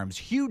Firearms'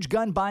 huge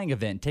gun buying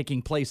event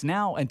taking place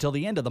now until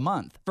the end of the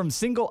month. From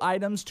single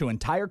items to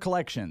entire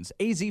collections,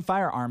 AZ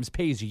Firearms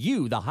pays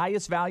you the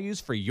highest values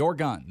for your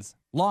guns.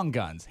 Long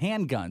guns,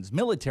 handguns,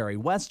 military,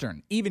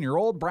 western, even your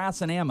old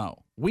brass and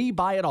ammo. We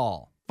buy it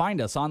all. Find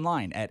us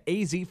online at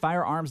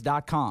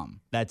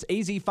azfirearms.com. That's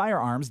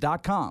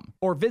azfirearms.com.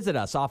 Or visit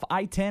us off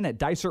I-10 at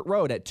Dysart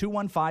Road at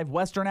 215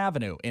 Western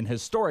Avenue in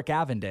historic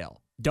Avondale.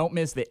 Don't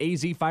miss the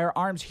AZ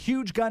Firearms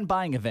huge gun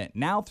buying event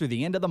now through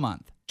the end of the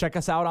month. Check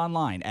us out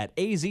online at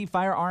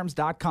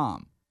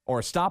azfirearms.com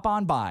or stop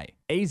on by.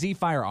 AZ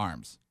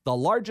Firearms, the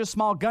largest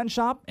small gun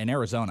shop in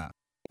Arizona.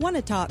 Want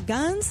to talk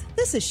guns?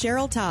 This is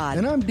Cheryl Todd.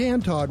 And I'm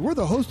Dan Todd. We're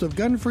the host of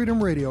Gun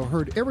Freedom Radio,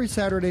 heard every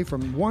Saturday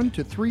from 1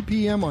 to 3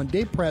 p.m. on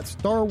Dave Pratt's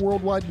Star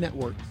Worldwide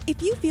Network.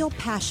 If you feel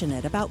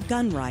passionate about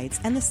gun rights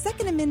and the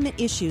Second Amendment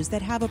issues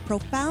that have a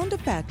profound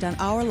effect on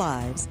our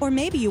lives, or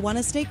maybe you want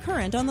to stay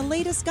current on the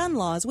latest gun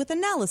laws with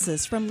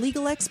analysis from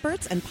legal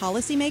experts and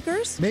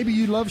policymakers, maybe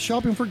you love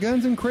shopping for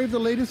guns and crave the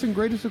latest and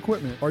greatest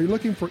equipment. Are you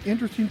looking for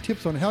interesting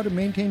tips on how to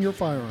maintain your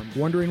firearm?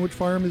 Wondering which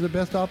firearm is the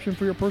best option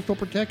for your personal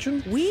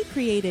protection? We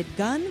created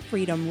Gun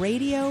Freedom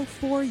Radio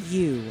for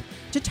you,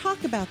 to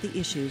talk about the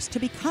issues, to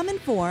become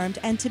informed,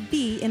 and to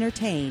be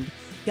entertained.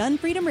 Gun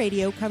Freedom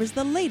Radio covers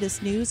the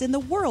latest news in the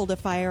world of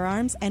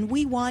firearms, and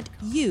we want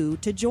you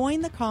to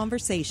join the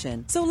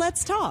conversation. So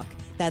let's talk.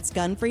 That's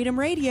Gun Freedom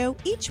Radio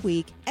each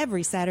week,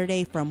 every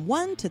Saturday from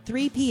 1 to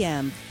 3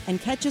 p.m.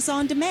 And catch us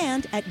on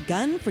demand at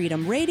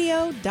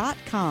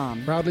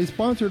gunfreedomradio.com. Proudly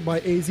sponsored by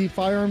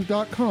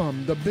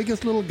azfirearms.com, the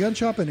biggest little gun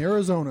shop in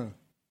Arizona.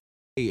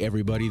 Hey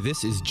everybody,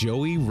 this is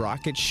Joey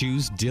Rocket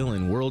Shoes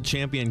Dillon, world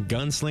champion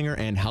gunslinger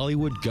and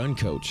Hollywood gun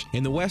coach.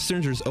 In the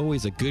Westerns, there's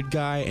always a good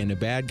guy and a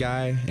bad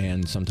guy,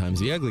 and sometimes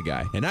the ugly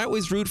guy. And I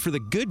always root for the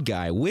good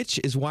guy, which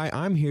is why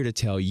I'm here to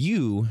tell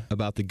you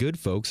about the good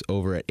folks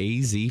over at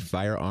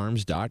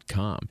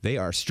azfirearms.com. They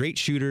are straight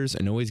shooters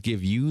and always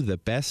give you the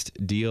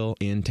best deal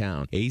in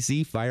town.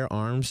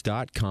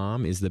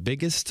 azfirearms.com is the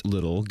biggest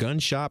little gun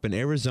shop in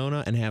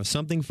Arizona and have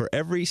something for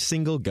every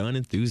single gun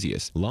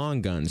enthusiast.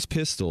 Long guns,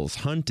 pistols,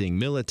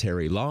 hunting,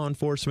 military, law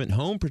enforcement,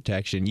 home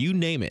protection, you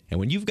name it. And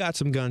when you've got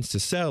some guns to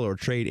sell or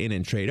trade in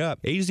and trade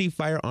up,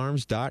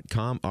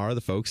 azfirearms.com are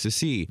the folks to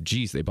see.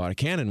 Geez, they bought a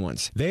cannon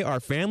once. They are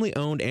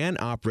family-owned and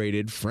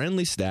operated,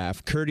 friendly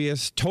staff,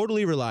 courteous,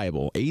 totally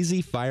reliable.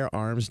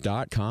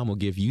 azfirearms.com will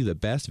give you the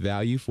best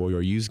value for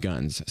your used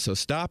guns. So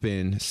stop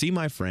in, see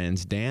my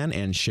friends Dan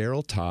and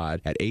Cheryl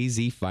Todd at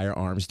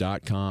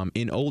azfirearms.com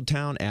in Old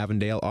Town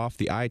Avondale off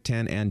the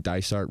I-10 and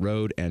Dysart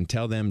Road, and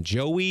tell them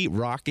Joey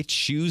Rocket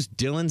Shoes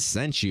Dillon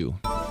sent you.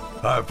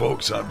 Hi,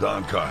 folks. I'm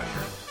Don Collier.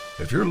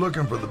 If you're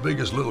looking for the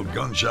biggest little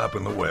gun shop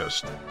in the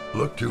West,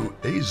 look to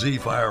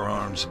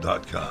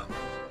azfirearms.com.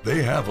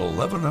 They have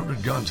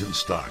 1,100 guns in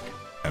stock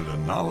and a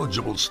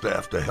knowledgeable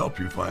staff to help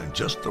you find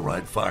just the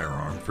right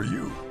firearm for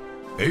you.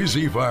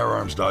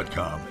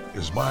 azfirearms.com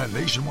is my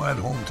nationwide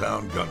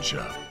hometown gun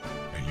shop,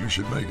 and you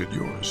should make it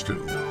yours,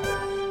 too.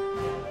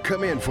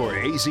 Come in for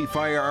AZ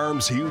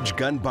Firearms' huge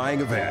gun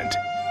buying event,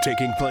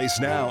 taking place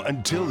now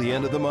until the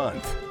end of the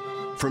month.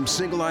 From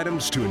single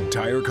items to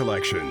entire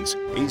collections,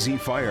 AZ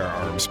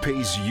Firearms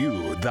pays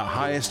you the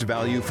highest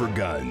value for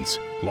guns.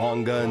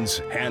 Long guns,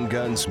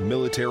 handguns,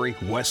 military,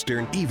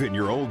 western, even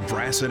your old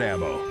brass and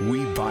ammo.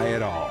 We buy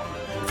it all.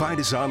 Find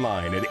us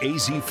online at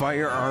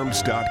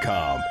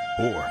azfirearms.com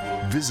or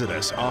visit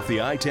us off the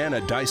I-10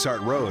 at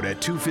Dysart Road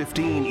at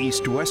 215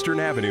 East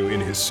Western Avenue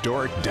in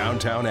historic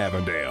downtown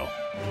Avondale.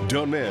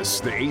 Don't miss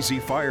the AZ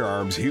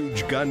Firearms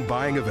huge gun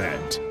buying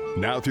event.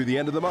 Now through the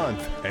end of the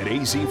month at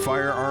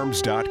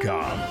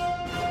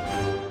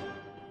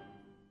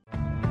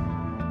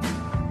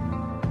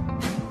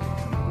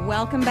azfirearms.com.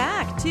 Welcome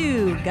back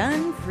to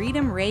Gun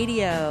Freedom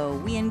Radio.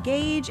 We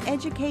engage,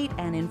 educate,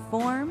 and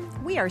inform.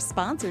 We are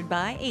sponsored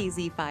by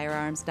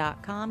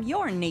azfirearms.com,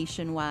 your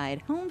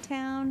nationwide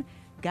hometown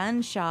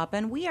gun shop.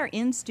 And we are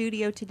in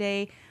studio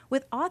today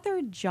with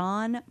author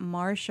John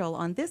Marshall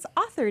on this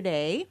Author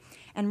Day,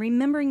 and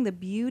remembering the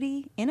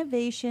beauty,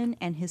 innovation,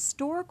 and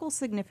historical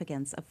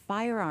significance of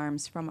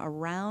firearms from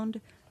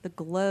around the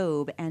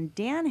globe. And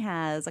Dan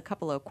has a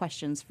couple of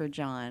questions for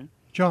John.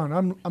 John,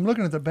 I'm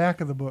looking at the back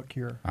of the book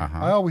here.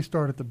 I always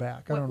start at the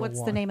back. I don't know what's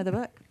why. the name of the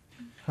book?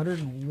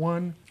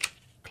 101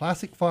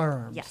 Classic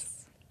Firearms.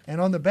 Yes.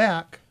 And on the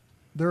back,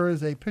 there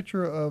is a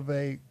picture of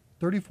a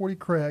 3040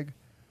 Krag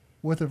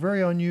with a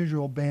very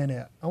unusual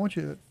bayonet. I want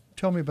you to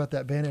tell me about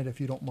that bayonet,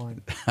 if you don't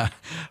mind.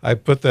 I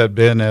put that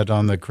bayonet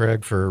on the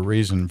Krag for a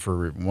reason.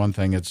 For one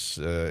thing, it's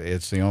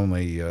the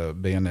only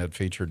bayonet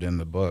featured in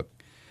the book.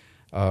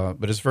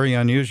 But it's very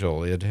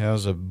unusual. It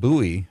has a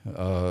Bowie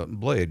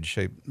blade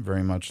shaped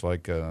very much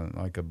like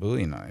a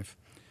Bowie knife.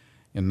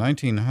 In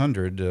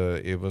 1900,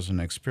 it was an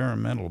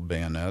experimental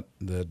bayonet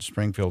that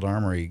Springfield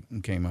Armory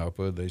came up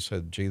with. They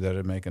said, gee,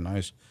 that'd make a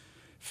nice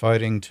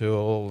fighting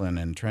tool, an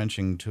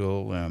entrenching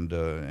tool, and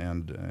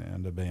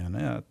a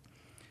bayonet.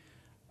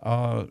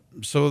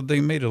 So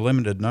they made a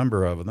limited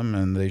number of them,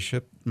 and they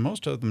shipped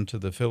most of them to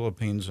the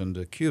Philippines and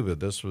to Cuba.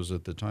 This was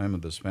at the time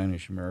of the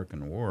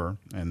Spanish-American War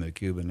and the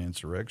Cuban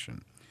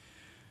insurrection.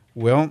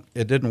 Well,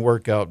 it didn't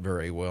work out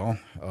very well.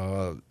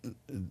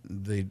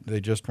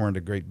 They just weren't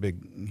a great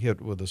big hit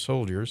with the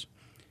soldiers.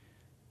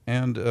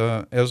 And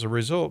as a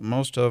result,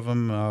 most of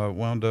them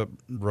wound up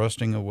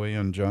rusting away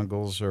in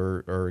jungles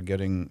or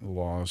getting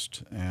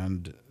lost,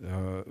 and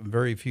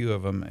very few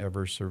of them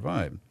ever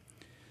survived.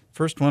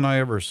 First one I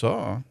ever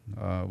saw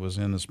was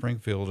in the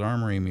Springfield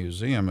Armory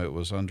Museum. It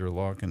was under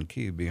lock and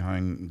key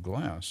behind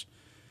glass.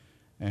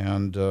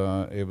 And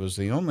it was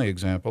the only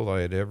example I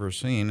had ever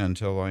seen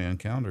until I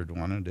encountered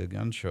one at a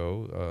gun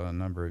show a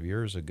number of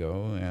years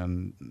ago.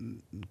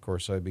 And, of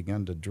course, I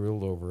began to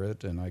drool over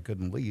it, and I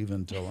couldn't leave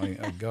until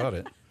I got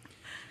it.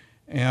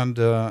 And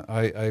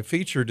I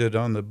featured it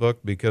on the book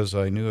because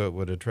I knew it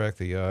would attract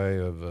the eye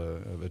of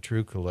a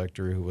true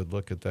collector who would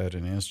look at that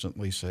and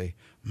instantly say,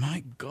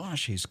 my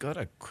gosh, he's got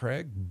a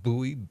Krag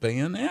Bowie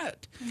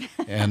bayonet.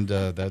 And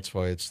that's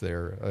why it's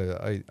there.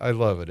 I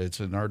love it. It's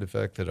an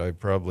artifact that I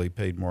probably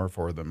paid more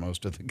for than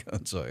most of the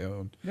guns I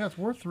own. Yeah, it's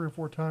worth 3 or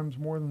 4 times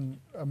more than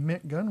a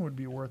mint gun would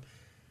be worth.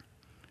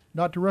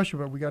 Not to rush you,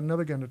 but we got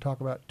another gun to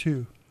talk about,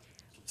 too.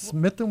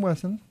 Smith &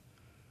 Wesson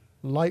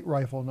light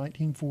rifle,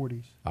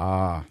 1940s.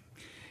 Ah.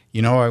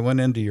 You know, I went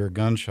into your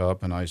gun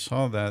shop and I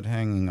saw that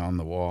hanging on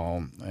the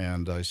wall,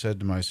 and I said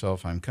to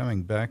myself, I'm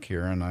coming back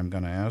here and I'm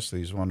going to ask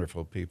these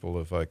wonderful people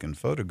if I can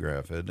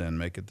photograph it and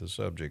make it the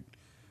subject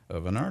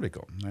of an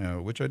article,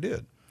 which I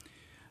did.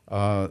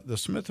 The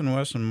Smith &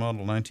 Wesson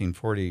Model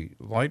 1940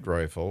 light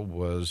rifle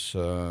was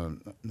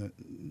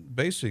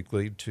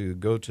basically to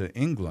go to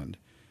England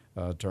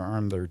to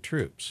arm their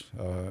troops.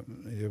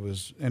 It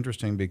was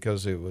interesting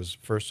because it was,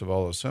 first of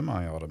all, a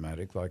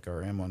semi-automatic like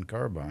our M1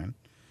 carbine,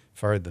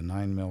 fired the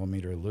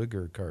 9mm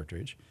Luger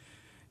cartridge.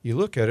 You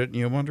look at it and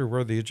you wonder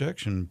where the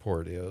ejection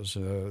port is,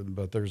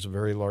 but there's a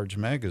very large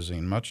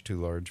magazine, much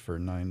too large for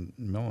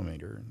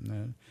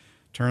 9mm.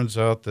 Turns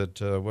out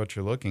that what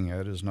you're looking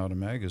at is not a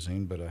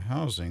magazine, but a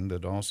housing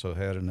that also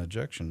had an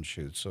ejection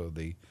chute, so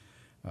the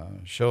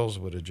shells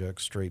would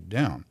eject straight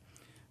down.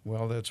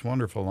 Well, that's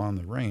wonderful on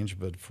the range,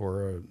 but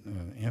for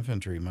an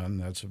infantryman,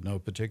 that's of no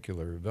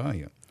particular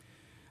value.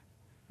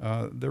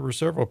 There were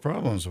several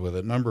problems with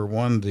it. Number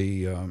one,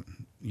 the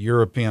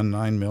European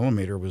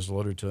 9mm was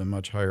loaded to a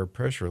much higher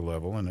pressure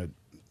level, and it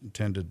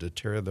tended to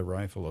tear the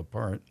rifle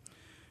apart.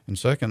 And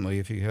secondly,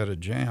 if you had a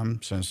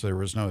jam, since there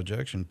was no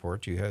ejection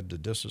port, you had to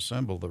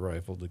disassemble the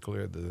rifle to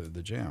clear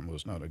the jam. It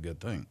was not a good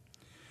thing.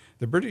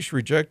 The British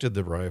rejected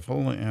the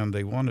rifle, and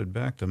they wanted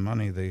back the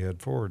money they had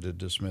forwarded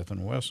to Smith &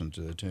 Wesson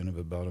to the tune of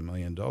about $1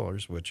 million,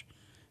 which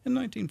in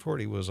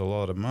 1940 was a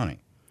lot of money.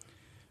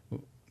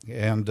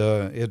 And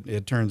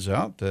it turns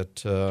out that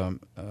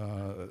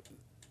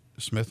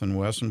Smith &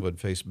 Wesson would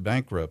face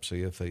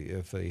bankruptcy if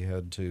they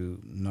had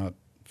to not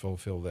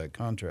fulfill that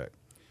contract.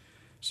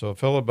 So a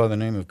fellow by the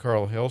name of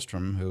Carl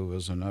Hellstrom, who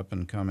was an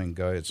up-and-coming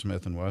guy at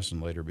Smith &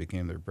 Wesson, later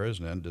became their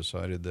president,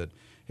 decided that,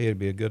 hey, it'd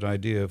be a good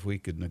idea if we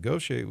could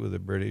negotiate with the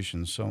British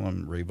and sell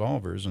them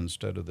revolvers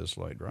instead of this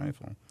light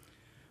rifle,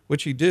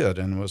 which he did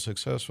and was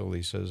successful.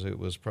 He says it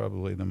was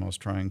probably the most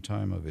trying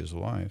time of his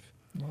life.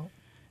 Wow.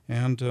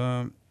 And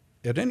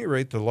at any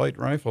rate, the light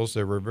rifles,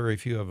 there were very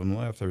few of them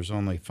left. There's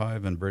only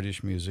 5 in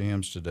British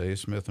museums today.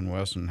 Smith &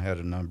 Wesson had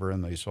a number,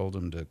 and they sold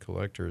them to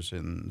collectors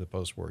in the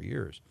post-war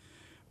years.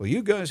 Well,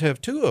 you guys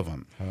have 2 of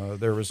them.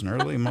 There was an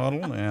early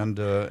model and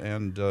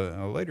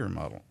a later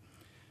model.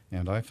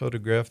 And I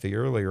photographed the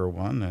earlier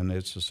one, and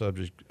it's the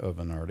subject of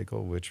an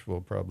article which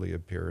will probably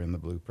appear in the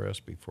Blue Press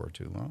before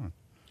too long.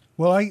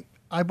 Well,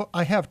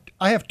 I have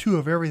 2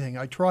 of everything.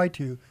 I try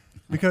to,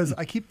 because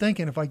I keep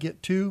thinking if I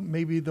get 2,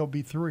 maybe there'll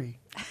be 3.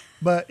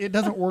 But it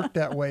doesn't work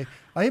that way.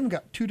 I even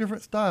got 2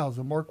 different styles,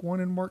 a Mark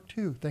I and Mark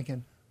II,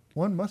 thinking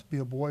one must be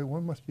a boy,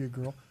 one must be a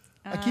girl.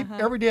 I keep,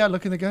 every day I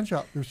look in the gun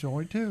shop, there's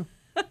only 2.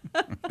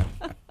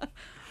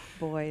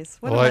 Boys,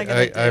 what am I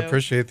going to do? I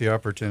appreciate the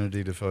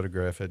opportunity to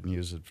photograph it and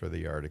use it for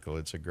the article.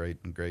 It's a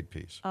great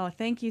piece. Oh,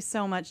 thank you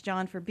so much,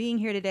 John, for being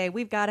here today.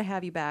 We've got to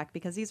have you back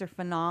because these are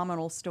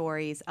phenomenal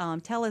stories.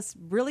 Tell us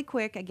really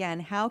quick, again,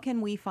 how can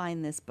we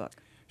find this book?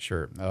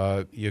 Sure.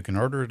 You can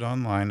order it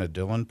online at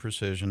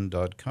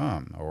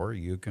DillonPrecision.com, or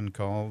you can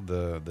call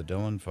the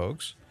Dillon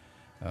folks.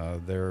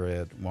 They're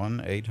at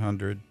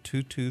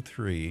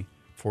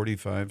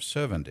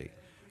 1-800-223-4570.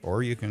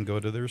 Or you can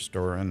go to their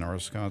store in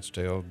North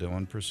Scottsdale,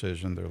 Dillon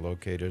Precision. They're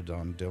located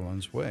on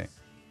Dillon's Way.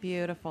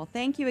 Beautiful.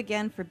 Thank you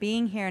again for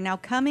being here. Now,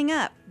 coming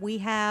up, we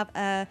have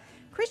a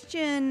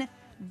Christian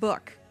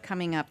book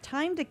coming up,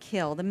 Time to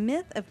Kill, The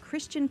Myth of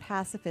Christian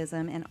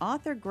Pacifism, and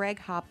author Greg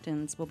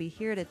Hopkins will be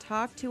here to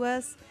talk to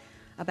us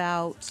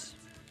about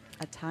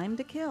A Time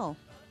to Kill.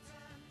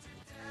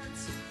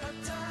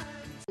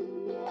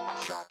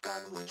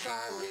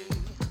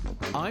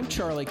 I'm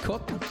Charlie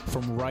Cook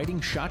from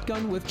Riding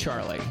Shotgun with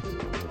Charlie.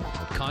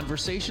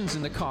 Conversations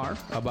in the car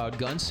about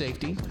gun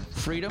safety,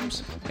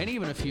 freedoms, and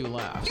even a few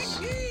laughs.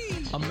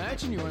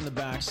 Imagine you're in the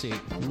back seat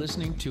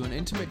listening to an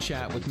intimate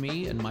chat with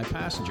me and my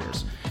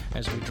passengers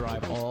as we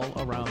drive all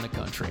around the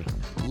country.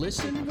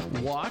 Listen,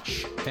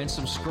 watch, and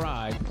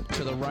subscribe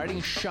to the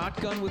Riding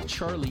Shotgun with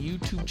Charlie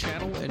YouTube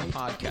channel and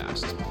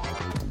podcast.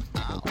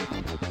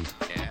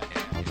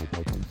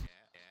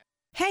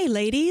 Hey, Hey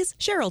ladies,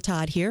 Cheryl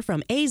Todd here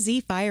from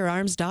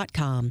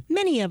azfirearms.com.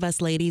 Many of us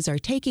ladies are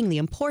taking the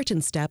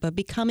important step of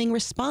becoming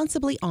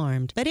responsibly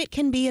armed, but it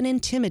can be an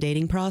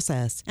intimidating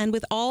process. And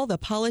with all the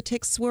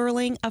politics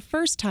swirling, a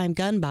first-time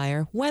gun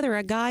buyer, whether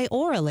a guy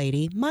or a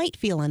lady, might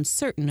feel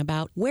uncertain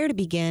about where to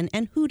begin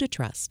and who to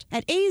trust.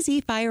 At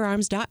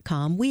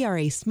azfirearms.com, we are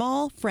a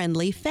small,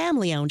 friendly,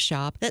 family-owned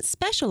shop that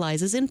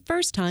specializes in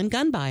first-time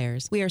gun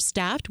buyers. We are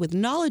staffed with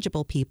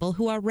knowledgeable people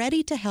who are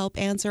ready to help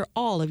answer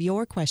all of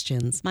your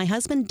questions. My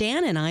husband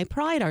Dan and I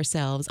pride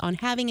ourselves on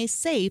having a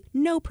safe,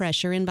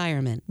 no-pressure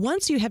environment.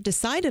 Once you have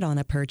decided on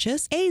a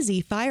purchase,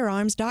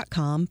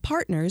 azfirearms.com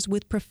partners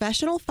with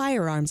professional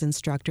firearms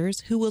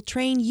instructors who will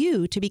train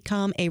you to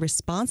become a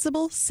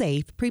responsible,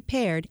 safe,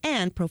 prepared,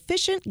 and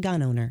proficient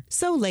gun owner.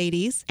 So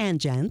ladies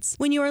and gents,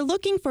 when you are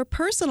looking for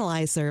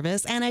personalized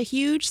service and a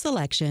huge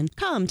selection,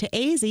 come to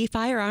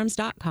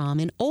azfirearms.com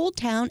in Old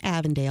Town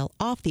Avondale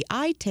off the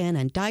I-10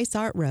 and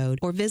Dysart Road,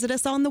 or visit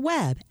us on the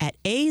web at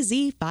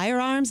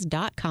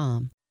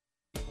azfirearms.com.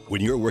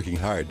 When you're working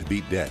hard to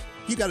beat debt,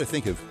 you got to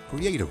think of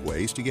creative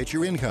ways to get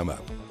your income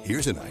up.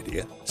 Here's an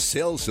idea.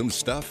 Sell some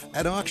stuff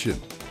at auction.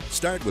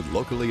 Start with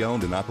locally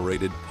owned and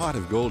operated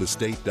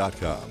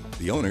potofgoldestate.com.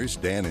 The owners,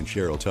 Dan and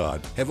Cheryl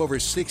Todd, have over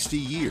 60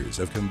 years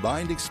of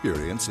combined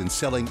experience in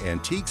selling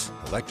antiques,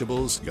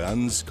 collectibles,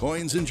 guns,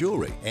 coins, and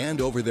jewelry.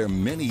 And over their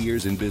many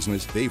years in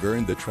business, they've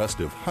earned the trust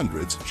of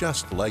hundreds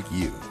just like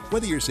you.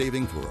 Whether you're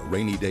saving for a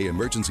rainy day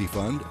emergency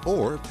fund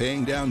or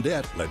paying down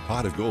debt, let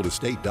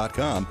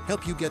potofgoldestate.com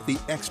help you get the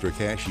extra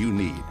cash you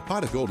need.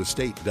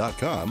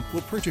 Potofgoldestate.com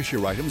will purchase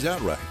your items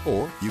outright,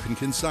 or you can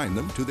consign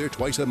them to their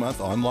twice-a-month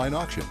online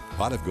auction.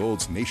 Pot of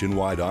Gold's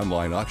nationwide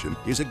online auction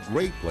is a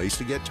great place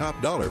to get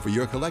top dollar for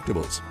your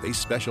collectibles. They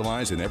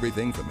specialize in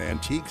everything from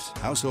antiques,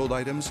 household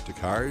items, to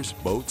cars,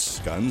 boats,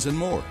 guns, and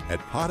more at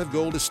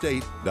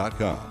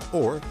potofgoldestate.com.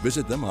 Or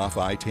visit them off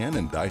I-10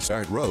 and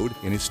Dysart Road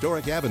in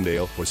historic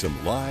Avondale for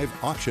some live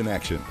auction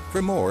action.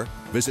 For more,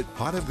 visit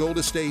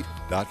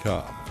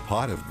potofgoldestate.com.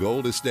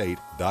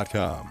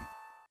 potofgoldestate.com.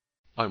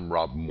 I'm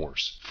Rob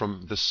Morse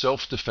from the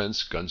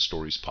Self-Defense Gun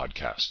Stories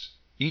podcast.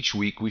 Each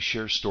week we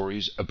share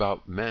stories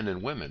about men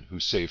and women who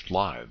saved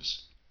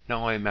lives.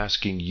 Now I am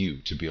asking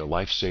you to be a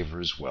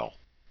lifesaver as well.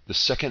 The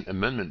Second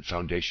Amendment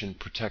Foundation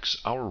protects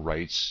our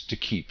rights to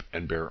keep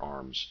and bear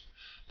arms.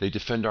 They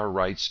defend our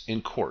rights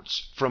in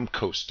courts from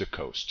coast to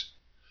coast.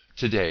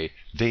 Today,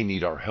 they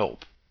need our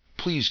help.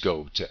 Please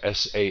go to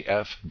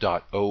saf.org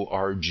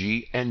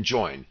and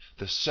join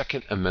the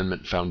Second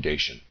Amendment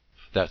Foundation.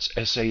 That's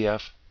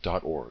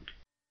saf.org.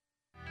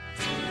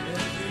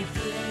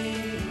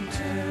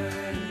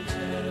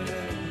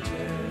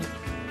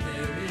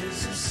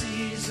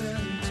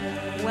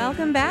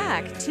 Welcome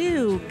back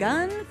to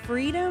Gun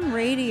Freedom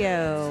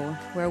Radio,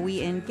 where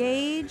we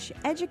engage,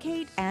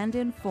 educate, and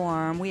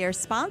inform. We are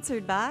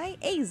sponsored by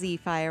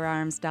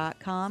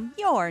azfirearms.com,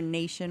 your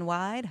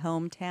nationwide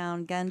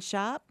hometown gun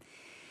shop.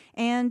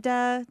 And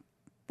that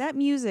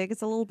music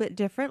is a little bit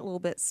different, a little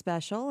bit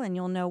special, and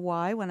you'll know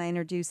why when I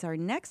introduce our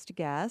next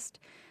guest,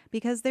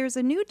 because there's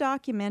a new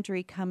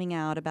documentary coming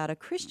out about a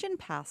Christian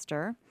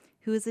pastor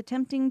who is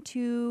attempting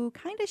to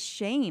kind of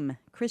shame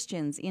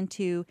Christians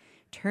into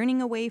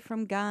turning away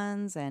from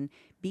guns and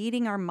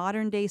beating our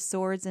modern-day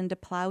swords into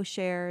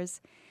plowshares.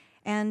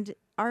 And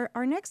our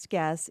next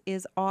guest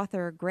is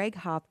author Greg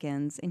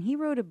Hopkins, and he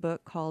wrote a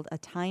book called A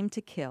Time to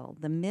Kill,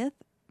 the myth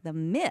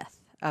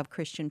of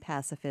Christian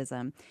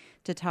pacifism,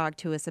 to talk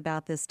to us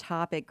about this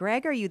topic.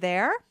 Greg, are you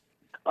there?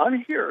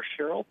 I'm here,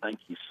 Cheryl. Thank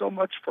you so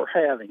much for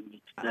having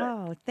me today.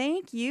 Oh,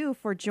 thank you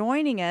for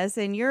joining us.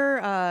 And you're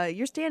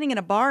standing in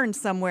a barn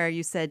somewhere,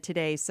 you said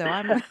today. So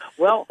I'm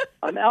Well,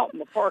 I'm out in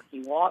the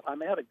parking lot.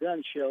 I'm at a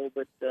gun show,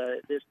 but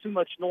there's too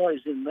much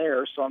noise in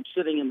there, so I'm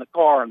sitting in the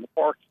car in the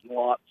parking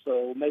lot.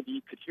 So maybe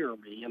you could hear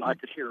me, and I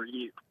could hear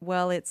you.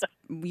 Well,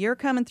 you're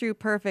coming through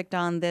perfect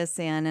on this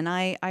end, and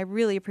I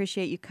really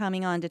appreciate you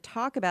coming on to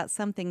talk about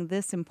something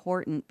this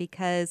important,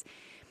 because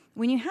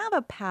when you have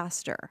a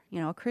pastor,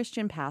 a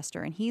Christian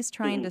pastor, and he's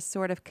trying to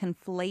sort of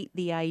conflate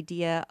the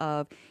idea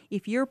of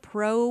if you're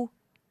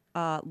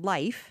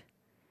pro-life,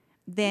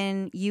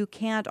 then you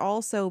can't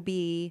also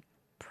be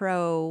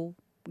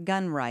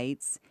pro-gun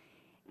rights.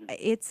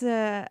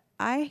 I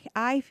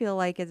feel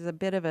like it's a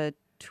bit of a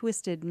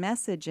twisted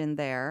message in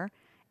there,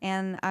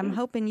 and I'm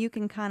hoping you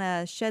can kind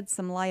of shed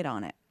some light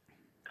on it.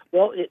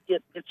 Well, it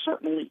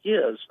certainly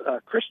is.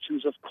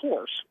 Christians, of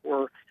course,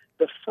 were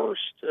the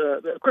first,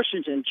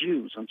 Christians and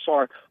Jews,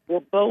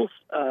 were both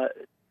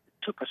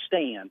took a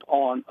stand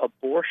on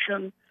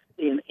abortion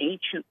in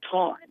ancient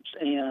times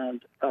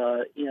and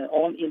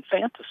on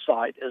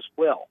infanticide as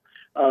well.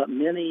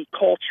 Many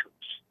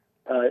cultures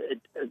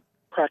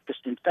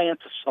practiced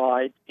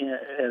infanticide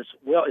as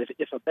well.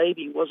 If a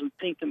baby wasn't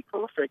pink and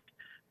perfect,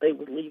 they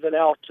would leave it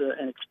out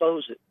and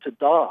expose it to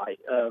die.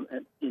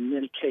 In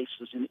many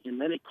cases, in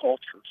many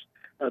cultures,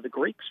 the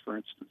Greeks, for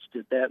instance,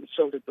 did that, and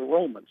so did the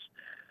Romans.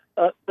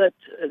 But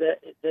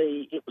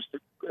it was the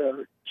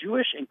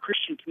Jewish and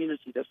Christian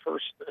community that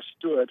first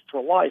stood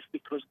for life,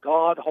 because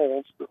God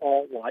holds that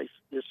all life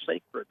is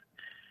sacred.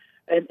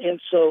 And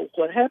so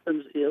what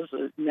happens is,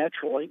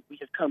 naturally, we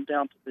have come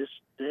down to this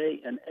day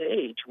and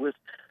age with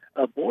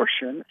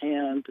abortion,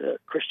 and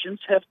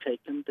Christians have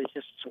taken the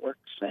historic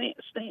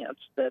stance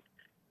that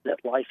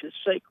life is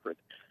sacred.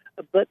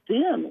 But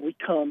then we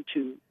come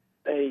to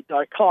a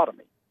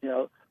dichotomy,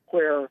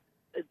 where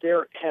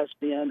there has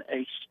been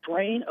a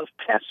strain of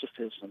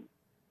pacifism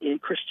in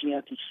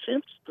Christianity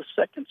since the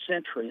 2nd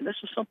century. And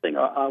this is something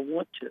I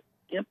want to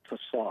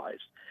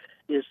emphasize,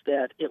 is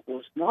that it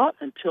was not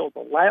until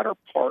the latter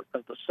part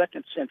of the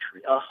 2nd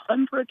century,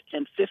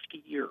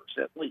 150 years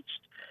at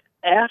least,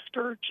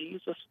 after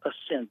Jesus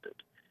ascended,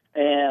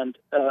 and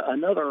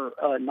another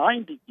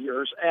 90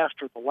 years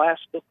after the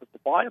last book of the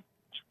Bible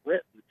was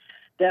written,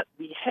 that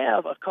we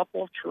have a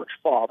couple of church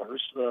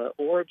fathers,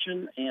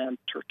 Origen and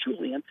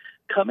Tertullian,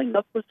 coming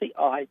up with the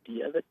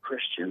idea that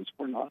Christians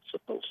were not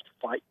supposed to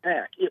fight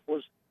back. It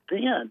was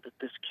then that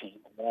this came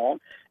along,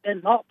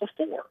 and not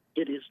before.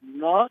 It is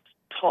not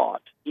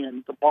taught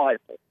in the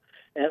Bible.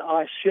 And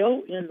I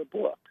show in the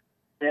book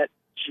that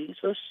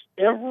Jesus,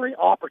 every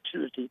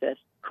opportunity that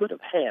he could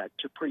have had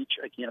to preach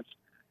against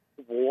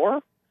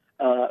war,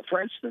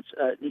 for instance,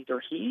 neither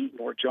he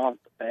nor John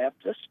the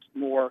Baptist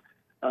nor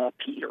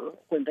Peter,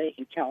 when they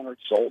encountered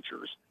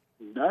soldiers,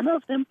 none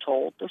of them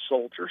told the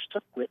soldiers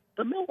to quit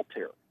the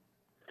military.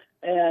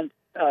 And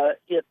and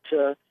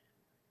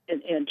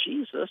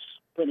Jesus,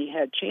 when he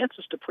had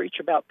chances to preach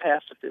about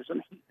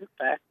pacifism, he in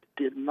fact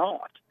did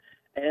not.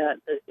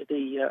 And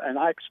and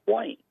I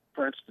explain,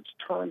 for instance,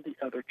 turn the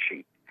other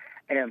cheek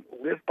and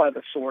live by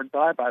the sword,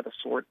 die by the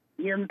sword,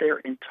 in their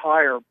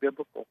entire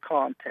biblical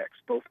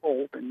context, both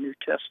Old and New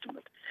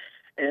Testament.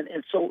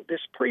 And so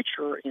this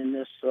preacher in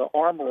this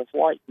Armor of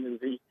Light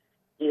movie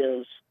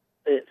is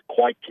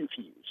quite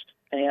confused,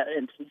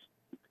 and he's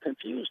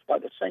confused by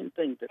the same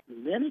thing that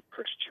many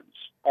Christians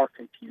are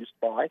confused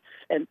by.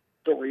 And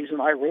the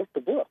reason I wrote the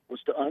book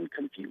was to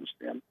unconfuse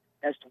them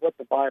as to what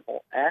the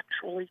Bible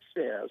actually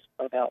says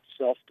about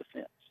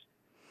self-defense.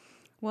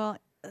 Well,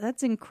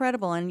 that's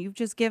incredible, and you've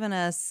just given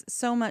us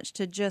so much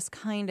to just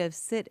kind of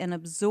sit and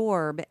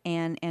absorb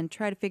and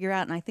try to figure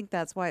out, and I think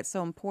that's why it's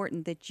so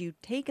important that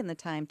you've taken the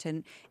time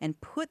to and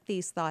put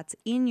these thoughts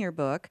in your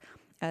book.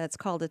 It's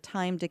called A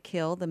Time to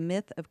Kill, The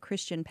Myth of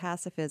Christian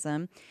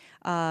Pacifism,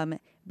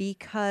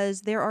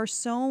 because there are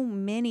so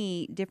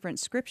many different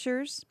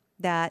scriptures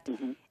that,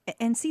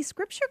 and see,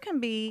 scripture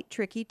can be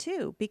tricky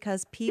too,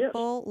 because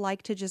people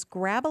like to just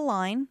grab a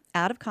line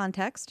out of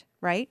context,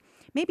 right?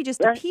 Maybe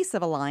just a piece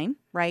of a line,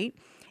 right?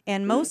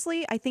 And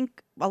mostly, I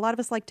think a lot of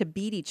us like to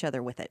beat each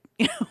other with it.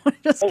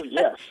 Just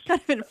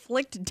kind of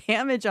inflict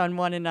damage on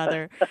one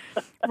another,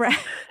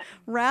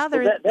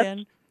 rather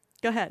than.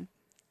 Go ahead.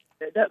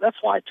 That's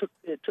why it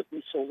took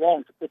me so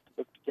long to put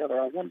the book together.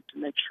 I wanted to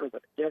make sure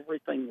that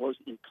everything was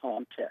in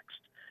context.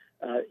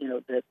 And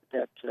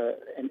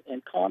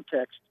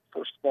context,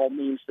 first of all,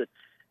 means that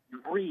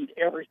you read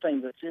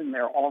everything that's in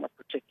there on a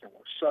particular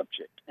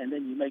subject, and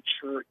then you make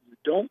sure you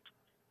don't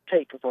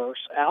take a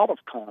verse out of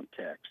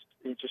context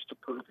just to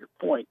prove your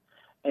point,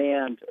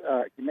 and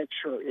you make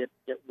sure it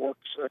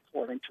works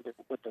according to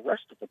what the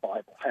rest of the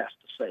Bible has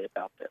to say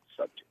about that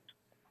subject.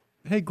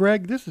 Hey,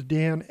 Greg, this is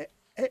Dan.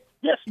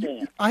 Yes,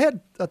 Dan. I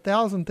had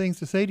 1,000 things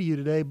to say to you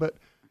today, but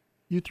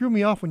you threw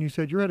me off when you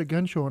said you're at a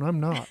gun show and I'm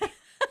not.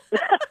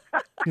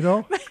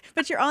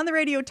 But you're on the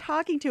radio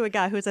talking to a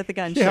guy who's at the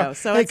gun show,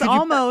 so it's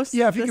almost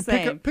if you the could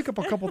same. pick up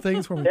a couple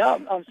things from. Yeah,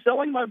 I'm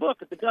selling my book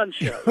at the gun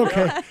show.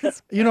 Okay,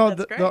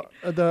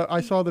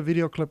 I saw the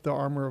video clip, The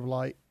Armor of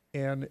Light,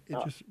 and it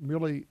just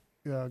really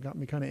got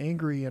me kind of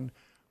angry. And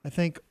I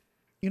think,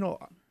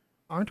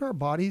 aren't our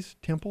bodies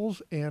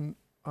temples, and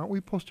aren't we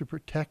supposed to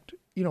protect?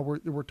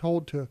 We're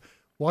told to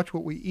watch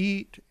what we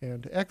eat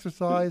and to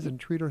exercise and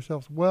treat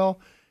ourselves well.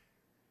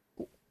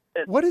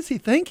 What is he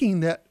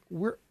thinking, that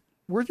we're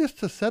just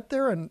to sit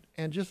there and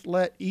just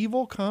let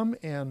evil come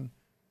and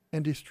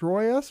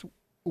destroy us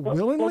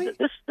willingly? Well,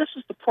 this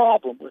is the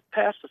problem with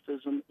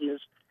pacifism is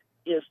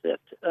that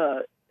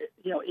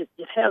it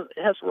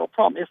has a real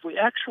problem. If we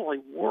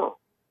actually were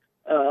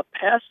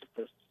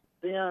pacifists,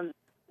 then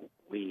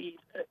we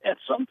at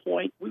some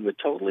point we would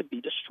totally be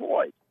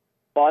destroyed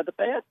by the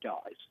bad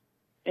guys,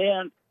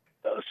 and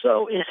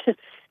so and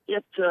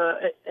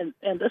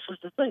this is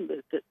the thing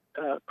that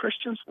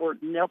Christians were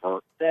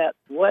never that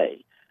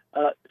way.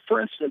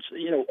 For instance,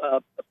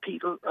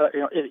 Peter,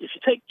 if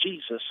you take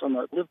Jesus on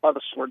the live by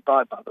the sword,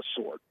 die by the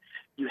sword,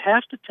 you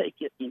have to take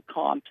it in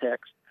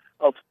context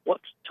of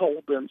what's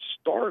told them,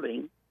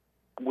 starting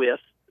with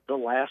the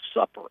Last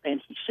Supper.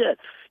 And he said,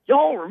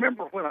 y'all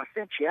remember when I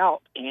sent you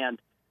out and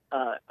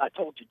I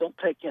told you don't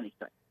take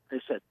anything?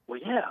 They said, well,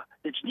 yeah.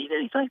 Did you need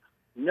anything?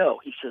 No.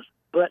 He says,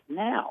 but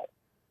now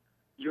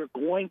you're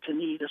going to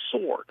need a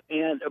sword.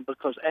 And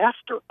because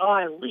after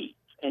I leave,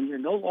 and you're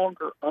no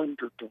longer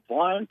under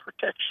divine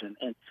protection.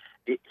 And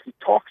he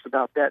talks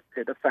about that,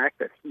 the fact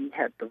that he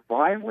had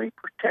divinely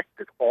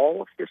protected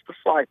all of his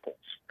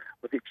disciples,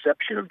 with the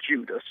exception of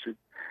Judas,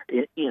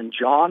 in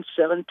John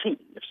 17,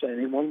 if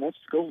anyone wants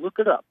to go look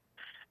it up.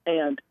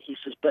 And he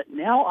says, but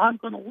now I'm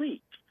going to leave.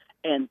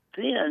 and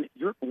then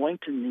you're going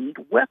to need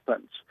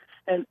weapons.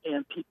 And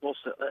people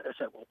say,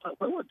 well,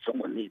 why would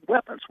someone need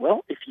weapons?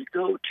 Well, if you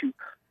go to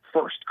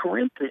 2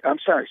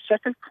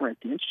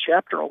 Corinthians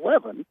chapter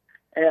 11,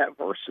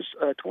 verses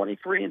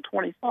 23 and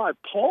 25,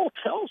 Paul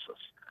tells us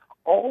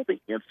all the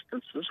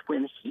instances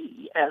when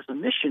he, as a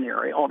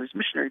missionary on his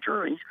missionary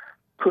journeys,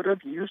 could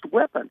have used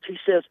weapons. He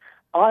says,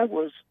 I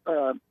was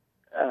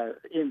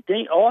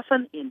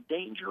often in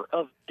danger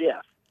of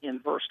death in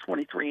verse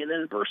 23. And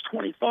then in verse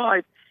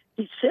 25,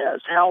 he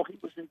says how he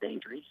was in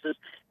danger. He says,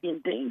 in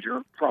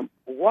danger from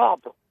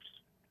robbers,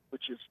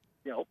 which is,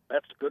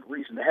 that's a good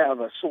reason to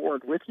have a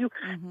sword with you.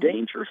 Mm-hmm.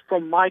 Dangers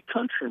from my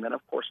countrymen. Of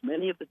course,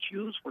 many of the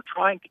Jews were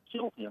trying to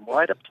kill him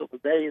right up till the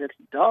day that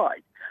he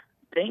died.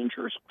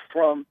 Dangers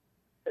from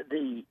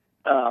the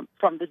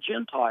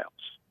Gentiles,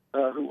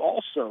 who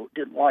also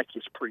didn't like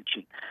his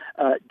preaching.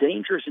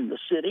 Dangers in the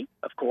city,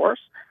 of course.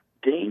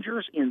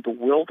 Dangers in the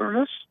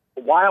wilderness,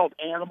 wild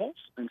animals,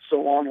 and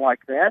so on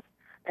like that.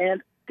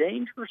 And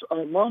dangers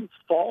among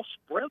false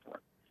brethren.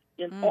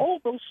 In all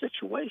those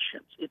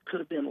situations, it could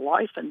have been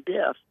life and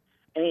death,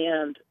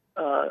 and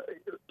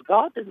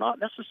God did not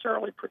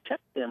necessarily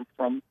protect them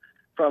from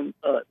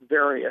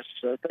various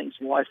things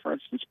in life. For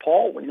instance,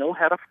 Paul, we know,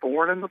 had a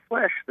thorn in the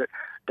flesh that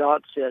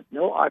God said,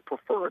 no, I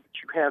prefer that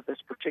you have this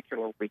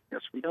particular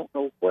weakness. We don't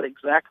know what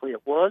exactly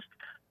it was,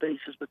 but he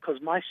says,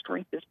 because my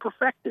strength is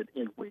perfected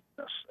in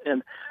weakness.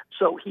 And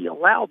so he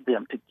allowed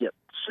them to get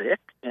sick,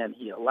 and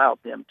he allowed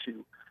them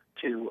to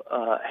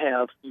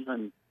have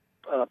even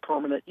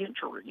permanent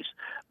injuries.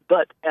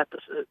 But at the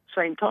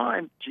same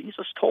time,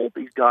 Jesus told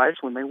these guys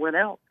when they went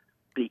out,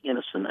 be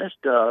innocent as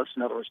doves.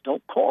 In other words,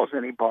 don't cause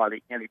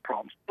anybody any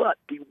problems, but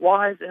be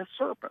wise as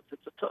serpents.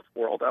 It's a tough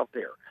world out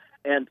there.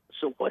 And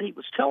so what he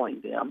was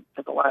telling them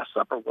at the Last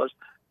Supper was,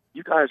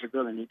 you guys are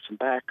going to need some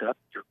backup.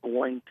 You're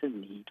going to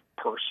need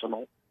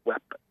personal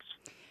weapons.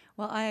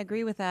 Well, I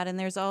agree with that. And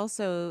there's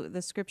also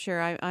the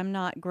scripture. I'm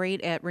not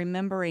great at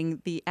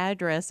remembering the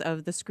address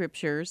of the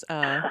scriptures,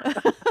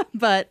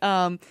 but,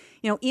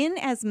 in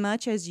as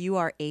much as you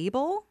are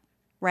able,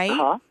 right?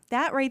 Uh-huh.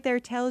 That right there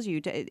tells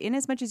you, in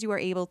as much as you are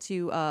able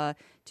to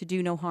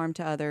do no harm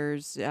to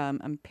others.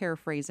 I'm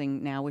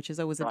paraphrasing now, which is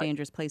always a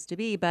dangerous place to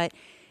be. But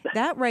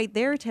that right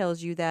there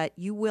tells you that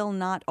you will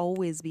not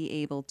always be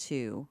able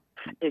to.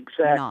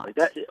 Exactly.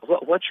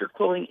 What you're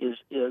quoting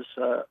is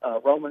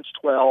Romans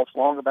 12,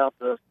 long about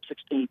the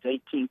 16th,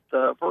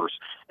 18th verse.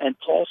 And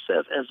Paul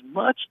says, as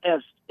much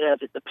as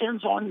it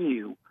depends on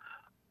you,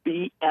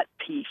 be at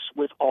peace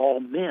with all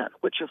men,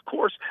 which, of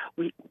course,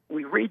 we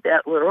read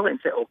that literally and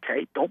say,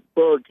 okay, don't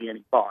bug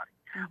anybody.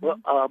 Mm-hmm.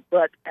 Well,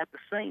 but at the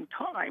same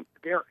time,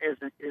 there is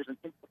an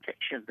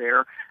implication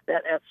there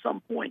that at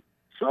some point,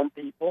 some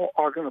people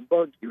are going to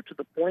bug you to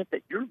the point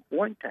that you're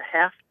going to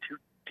have to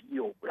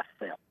deal with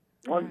them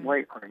one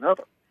way or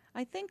another.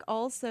 I think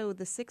also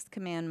the sixth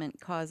commandment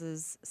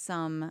causes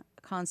some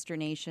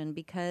consternation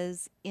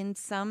because in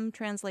some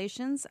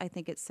translations, I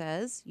think it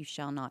says, you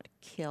shall not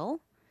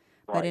kill.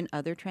 But in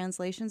other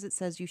translations, it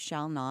says you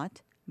shall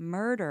not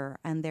murder.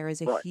 And there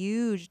is a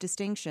huge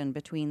distinction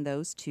between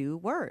those two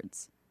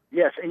words.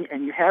 Yes,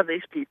 and you have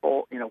these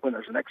people, when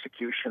there's an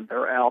execution,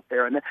 they're out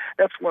there. And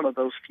that's one of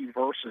those few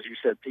verses you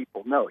said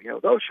people know.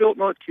 Thou shalt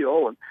not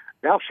kill, and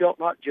thou shalt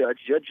not judge.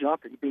 Judge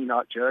not that you be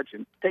not judged,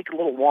 and take a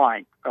little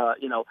wine.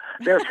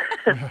 There's...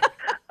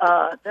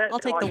 I'll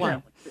take the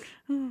wine.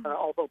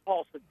 Although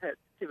Paul said,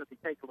 Timothy,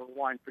 take a little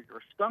wine for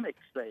your stomach's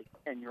sake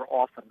and your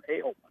often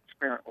ailments.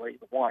 Apparently,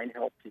 the wine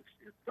helps his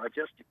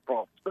digestive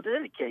problems. But in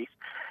any case,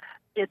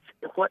 it's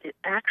what it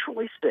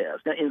actually says.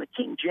 Now, in the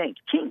King James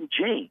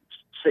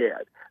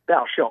said,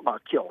 thou shalt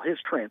not kill, his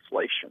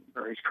translation,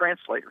 or his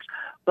translators.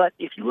 But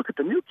if you look at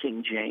the New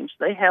King James,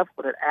 they have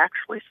what it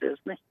actually says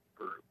in the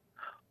Hebrew,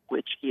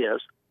 which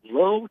is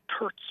lo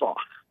terzach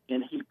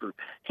in Hebrew.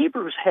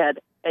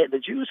 The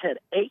Jews had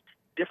 8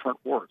 different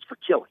words for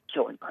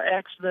killing by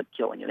accident,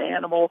 killing an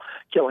animal,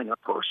 killing a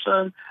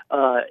person,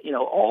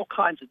 all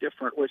kinds of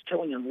different words,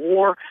 killing in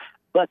war.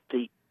 But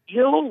the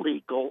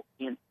illegal,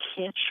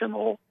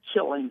 intentional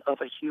killing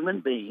of a human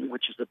being,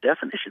 which is the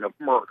definition of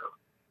murder,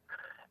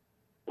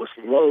 was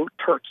lo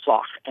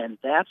terzach, and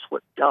that's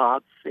what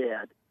God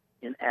said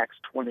in in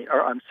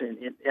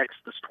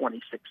Exodus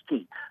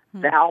 20:16.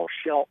 Thou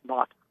shalt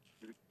not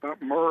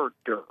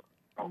murder.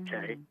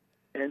 Okay.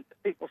 And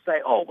people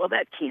say, oh, well,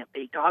 that can't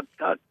be. God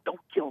don't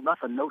kill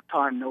nothing, no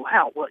time, no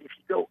how. Well, if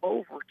you go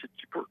over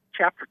to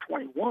chapter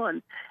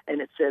 21,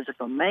 and it says,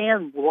 if a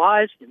man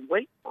lies in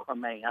wait for a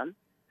man,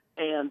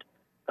 and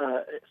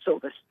so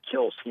that he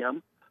kills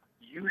him,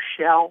 you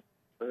shall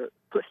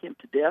put him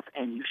to death,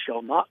 and you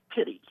shall not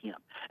pity him.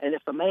 And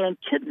if a man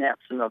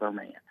kidnaps another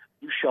man,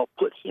 you shall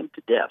put him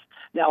to death.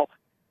 Now,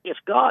 if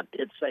God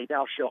did say,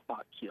 thou shalt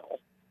not kill,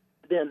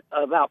 then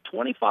about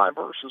 25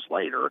 verses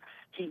later,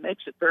 he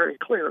makes it very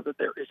clear that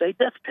there is a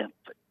death penalty.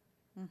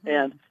 Mm-hmm.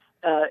 And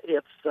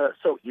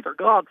so either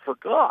God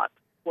forgot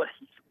what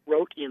he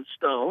wrote in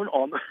stone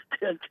on the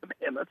Ten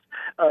Commandments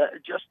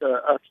just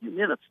a few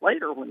minutes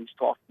later when he's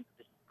talking to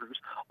the Hebrews,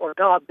 or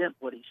God meant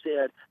what he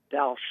said,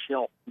 thou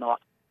shalt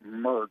not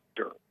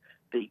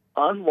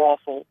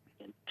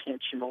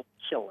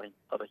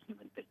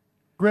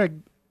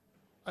Greg,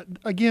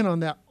 again on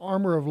that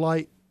Armor of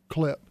Light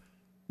clip,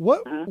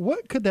 what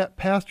could that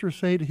pastor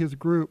say to his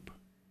group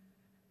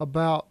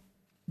about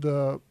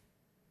the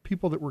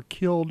people that were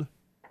killed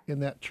in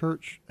that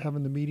church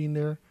having the meeting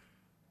there?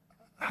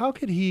 How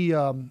could he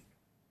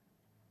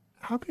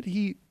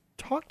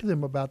talk to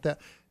them about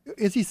that?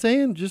 Is he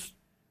saying just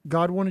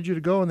God wanted you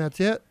to go and that's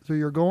it, so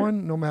you're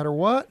going no matter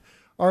what?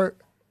 Or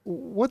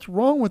what's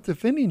wrong with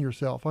defending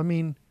yourself? I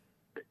mean,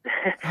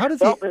 how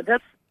does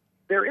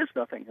there is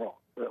nothing wrong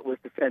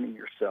with defending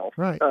yourself.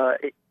 Right.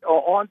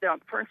 On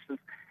down, for instance,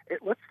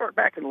 let's start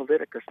back in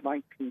Leviticus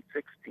 19:16.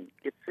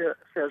 It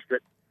says that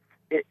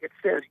it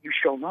says, "You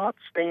shall not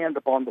stand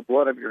upon the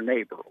blood of your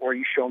neighbor, or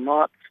you shall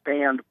not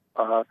stand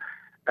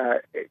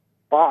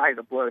by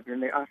the blood of your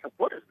neighbor." I said,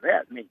 "What does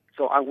that mean?"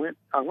 So I went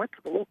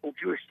to the local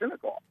Jewish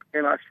synagogue,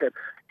 and I said,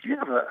 "Do you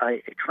have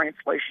a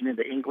translation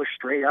into English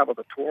straight out of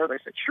the Torah?" They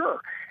said,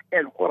 "Sure."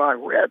 And what I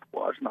read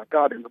was, and I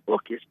got in the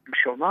book, is, "You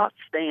shall not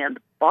stand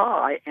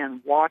by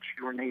and watch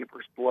your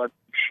neighbor's blood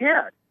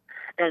shed."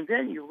 And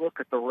then you look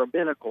at the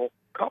rabbinical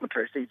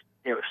commentary. See,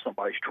 if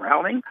somebody's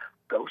drowning,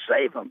 go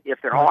save them.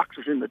 If their ox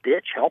is in the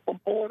ditch, help them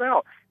pull it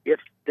out.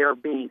 If they're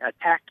being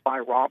attacked by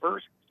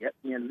robbers, get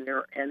in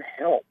there and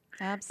help.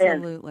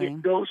 Absolutely. And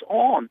it goes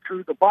on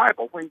through the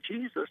Bible. When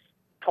Jesus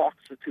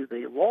talks to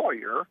the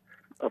lawyer,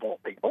 of all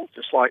people,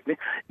 just like me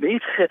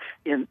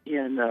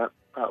in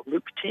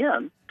Luke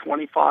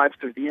 10:25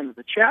 through the end of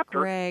the chapter.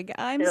 Greg,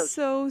 I'm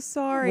so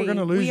sorry. We're going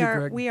to lose you,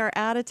 Greg. We are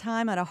out of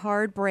time at a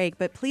hard break,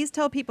 but please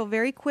tell people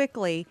very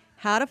quickly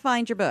how to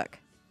find your book.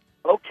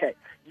 Okay.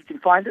 You can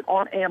find it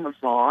on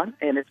Amazon,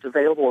 and it's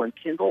available in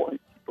Kindle and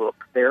ebook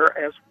there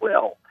as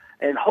well.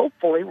 And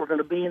hopefully we're going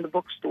to be in the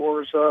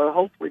bookstores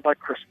hopefully by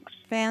Christmas.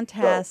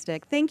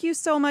 Fantastic. Thank you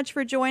so much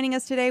for joining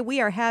us today.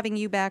 We are having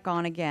you back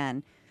on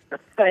again.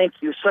 Thank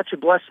you. Such a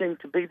blessing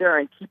to be there,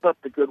 and keep up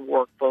the good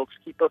work, folks.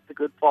 Keep up the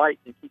good fight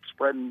and keep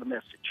spreading the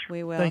message.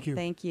 We will. Thank you.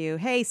 Thank you.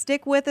 Hey,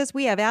 stick with us.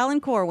 We have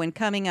Alan Corwin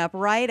coming up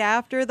right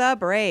after the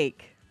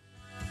break.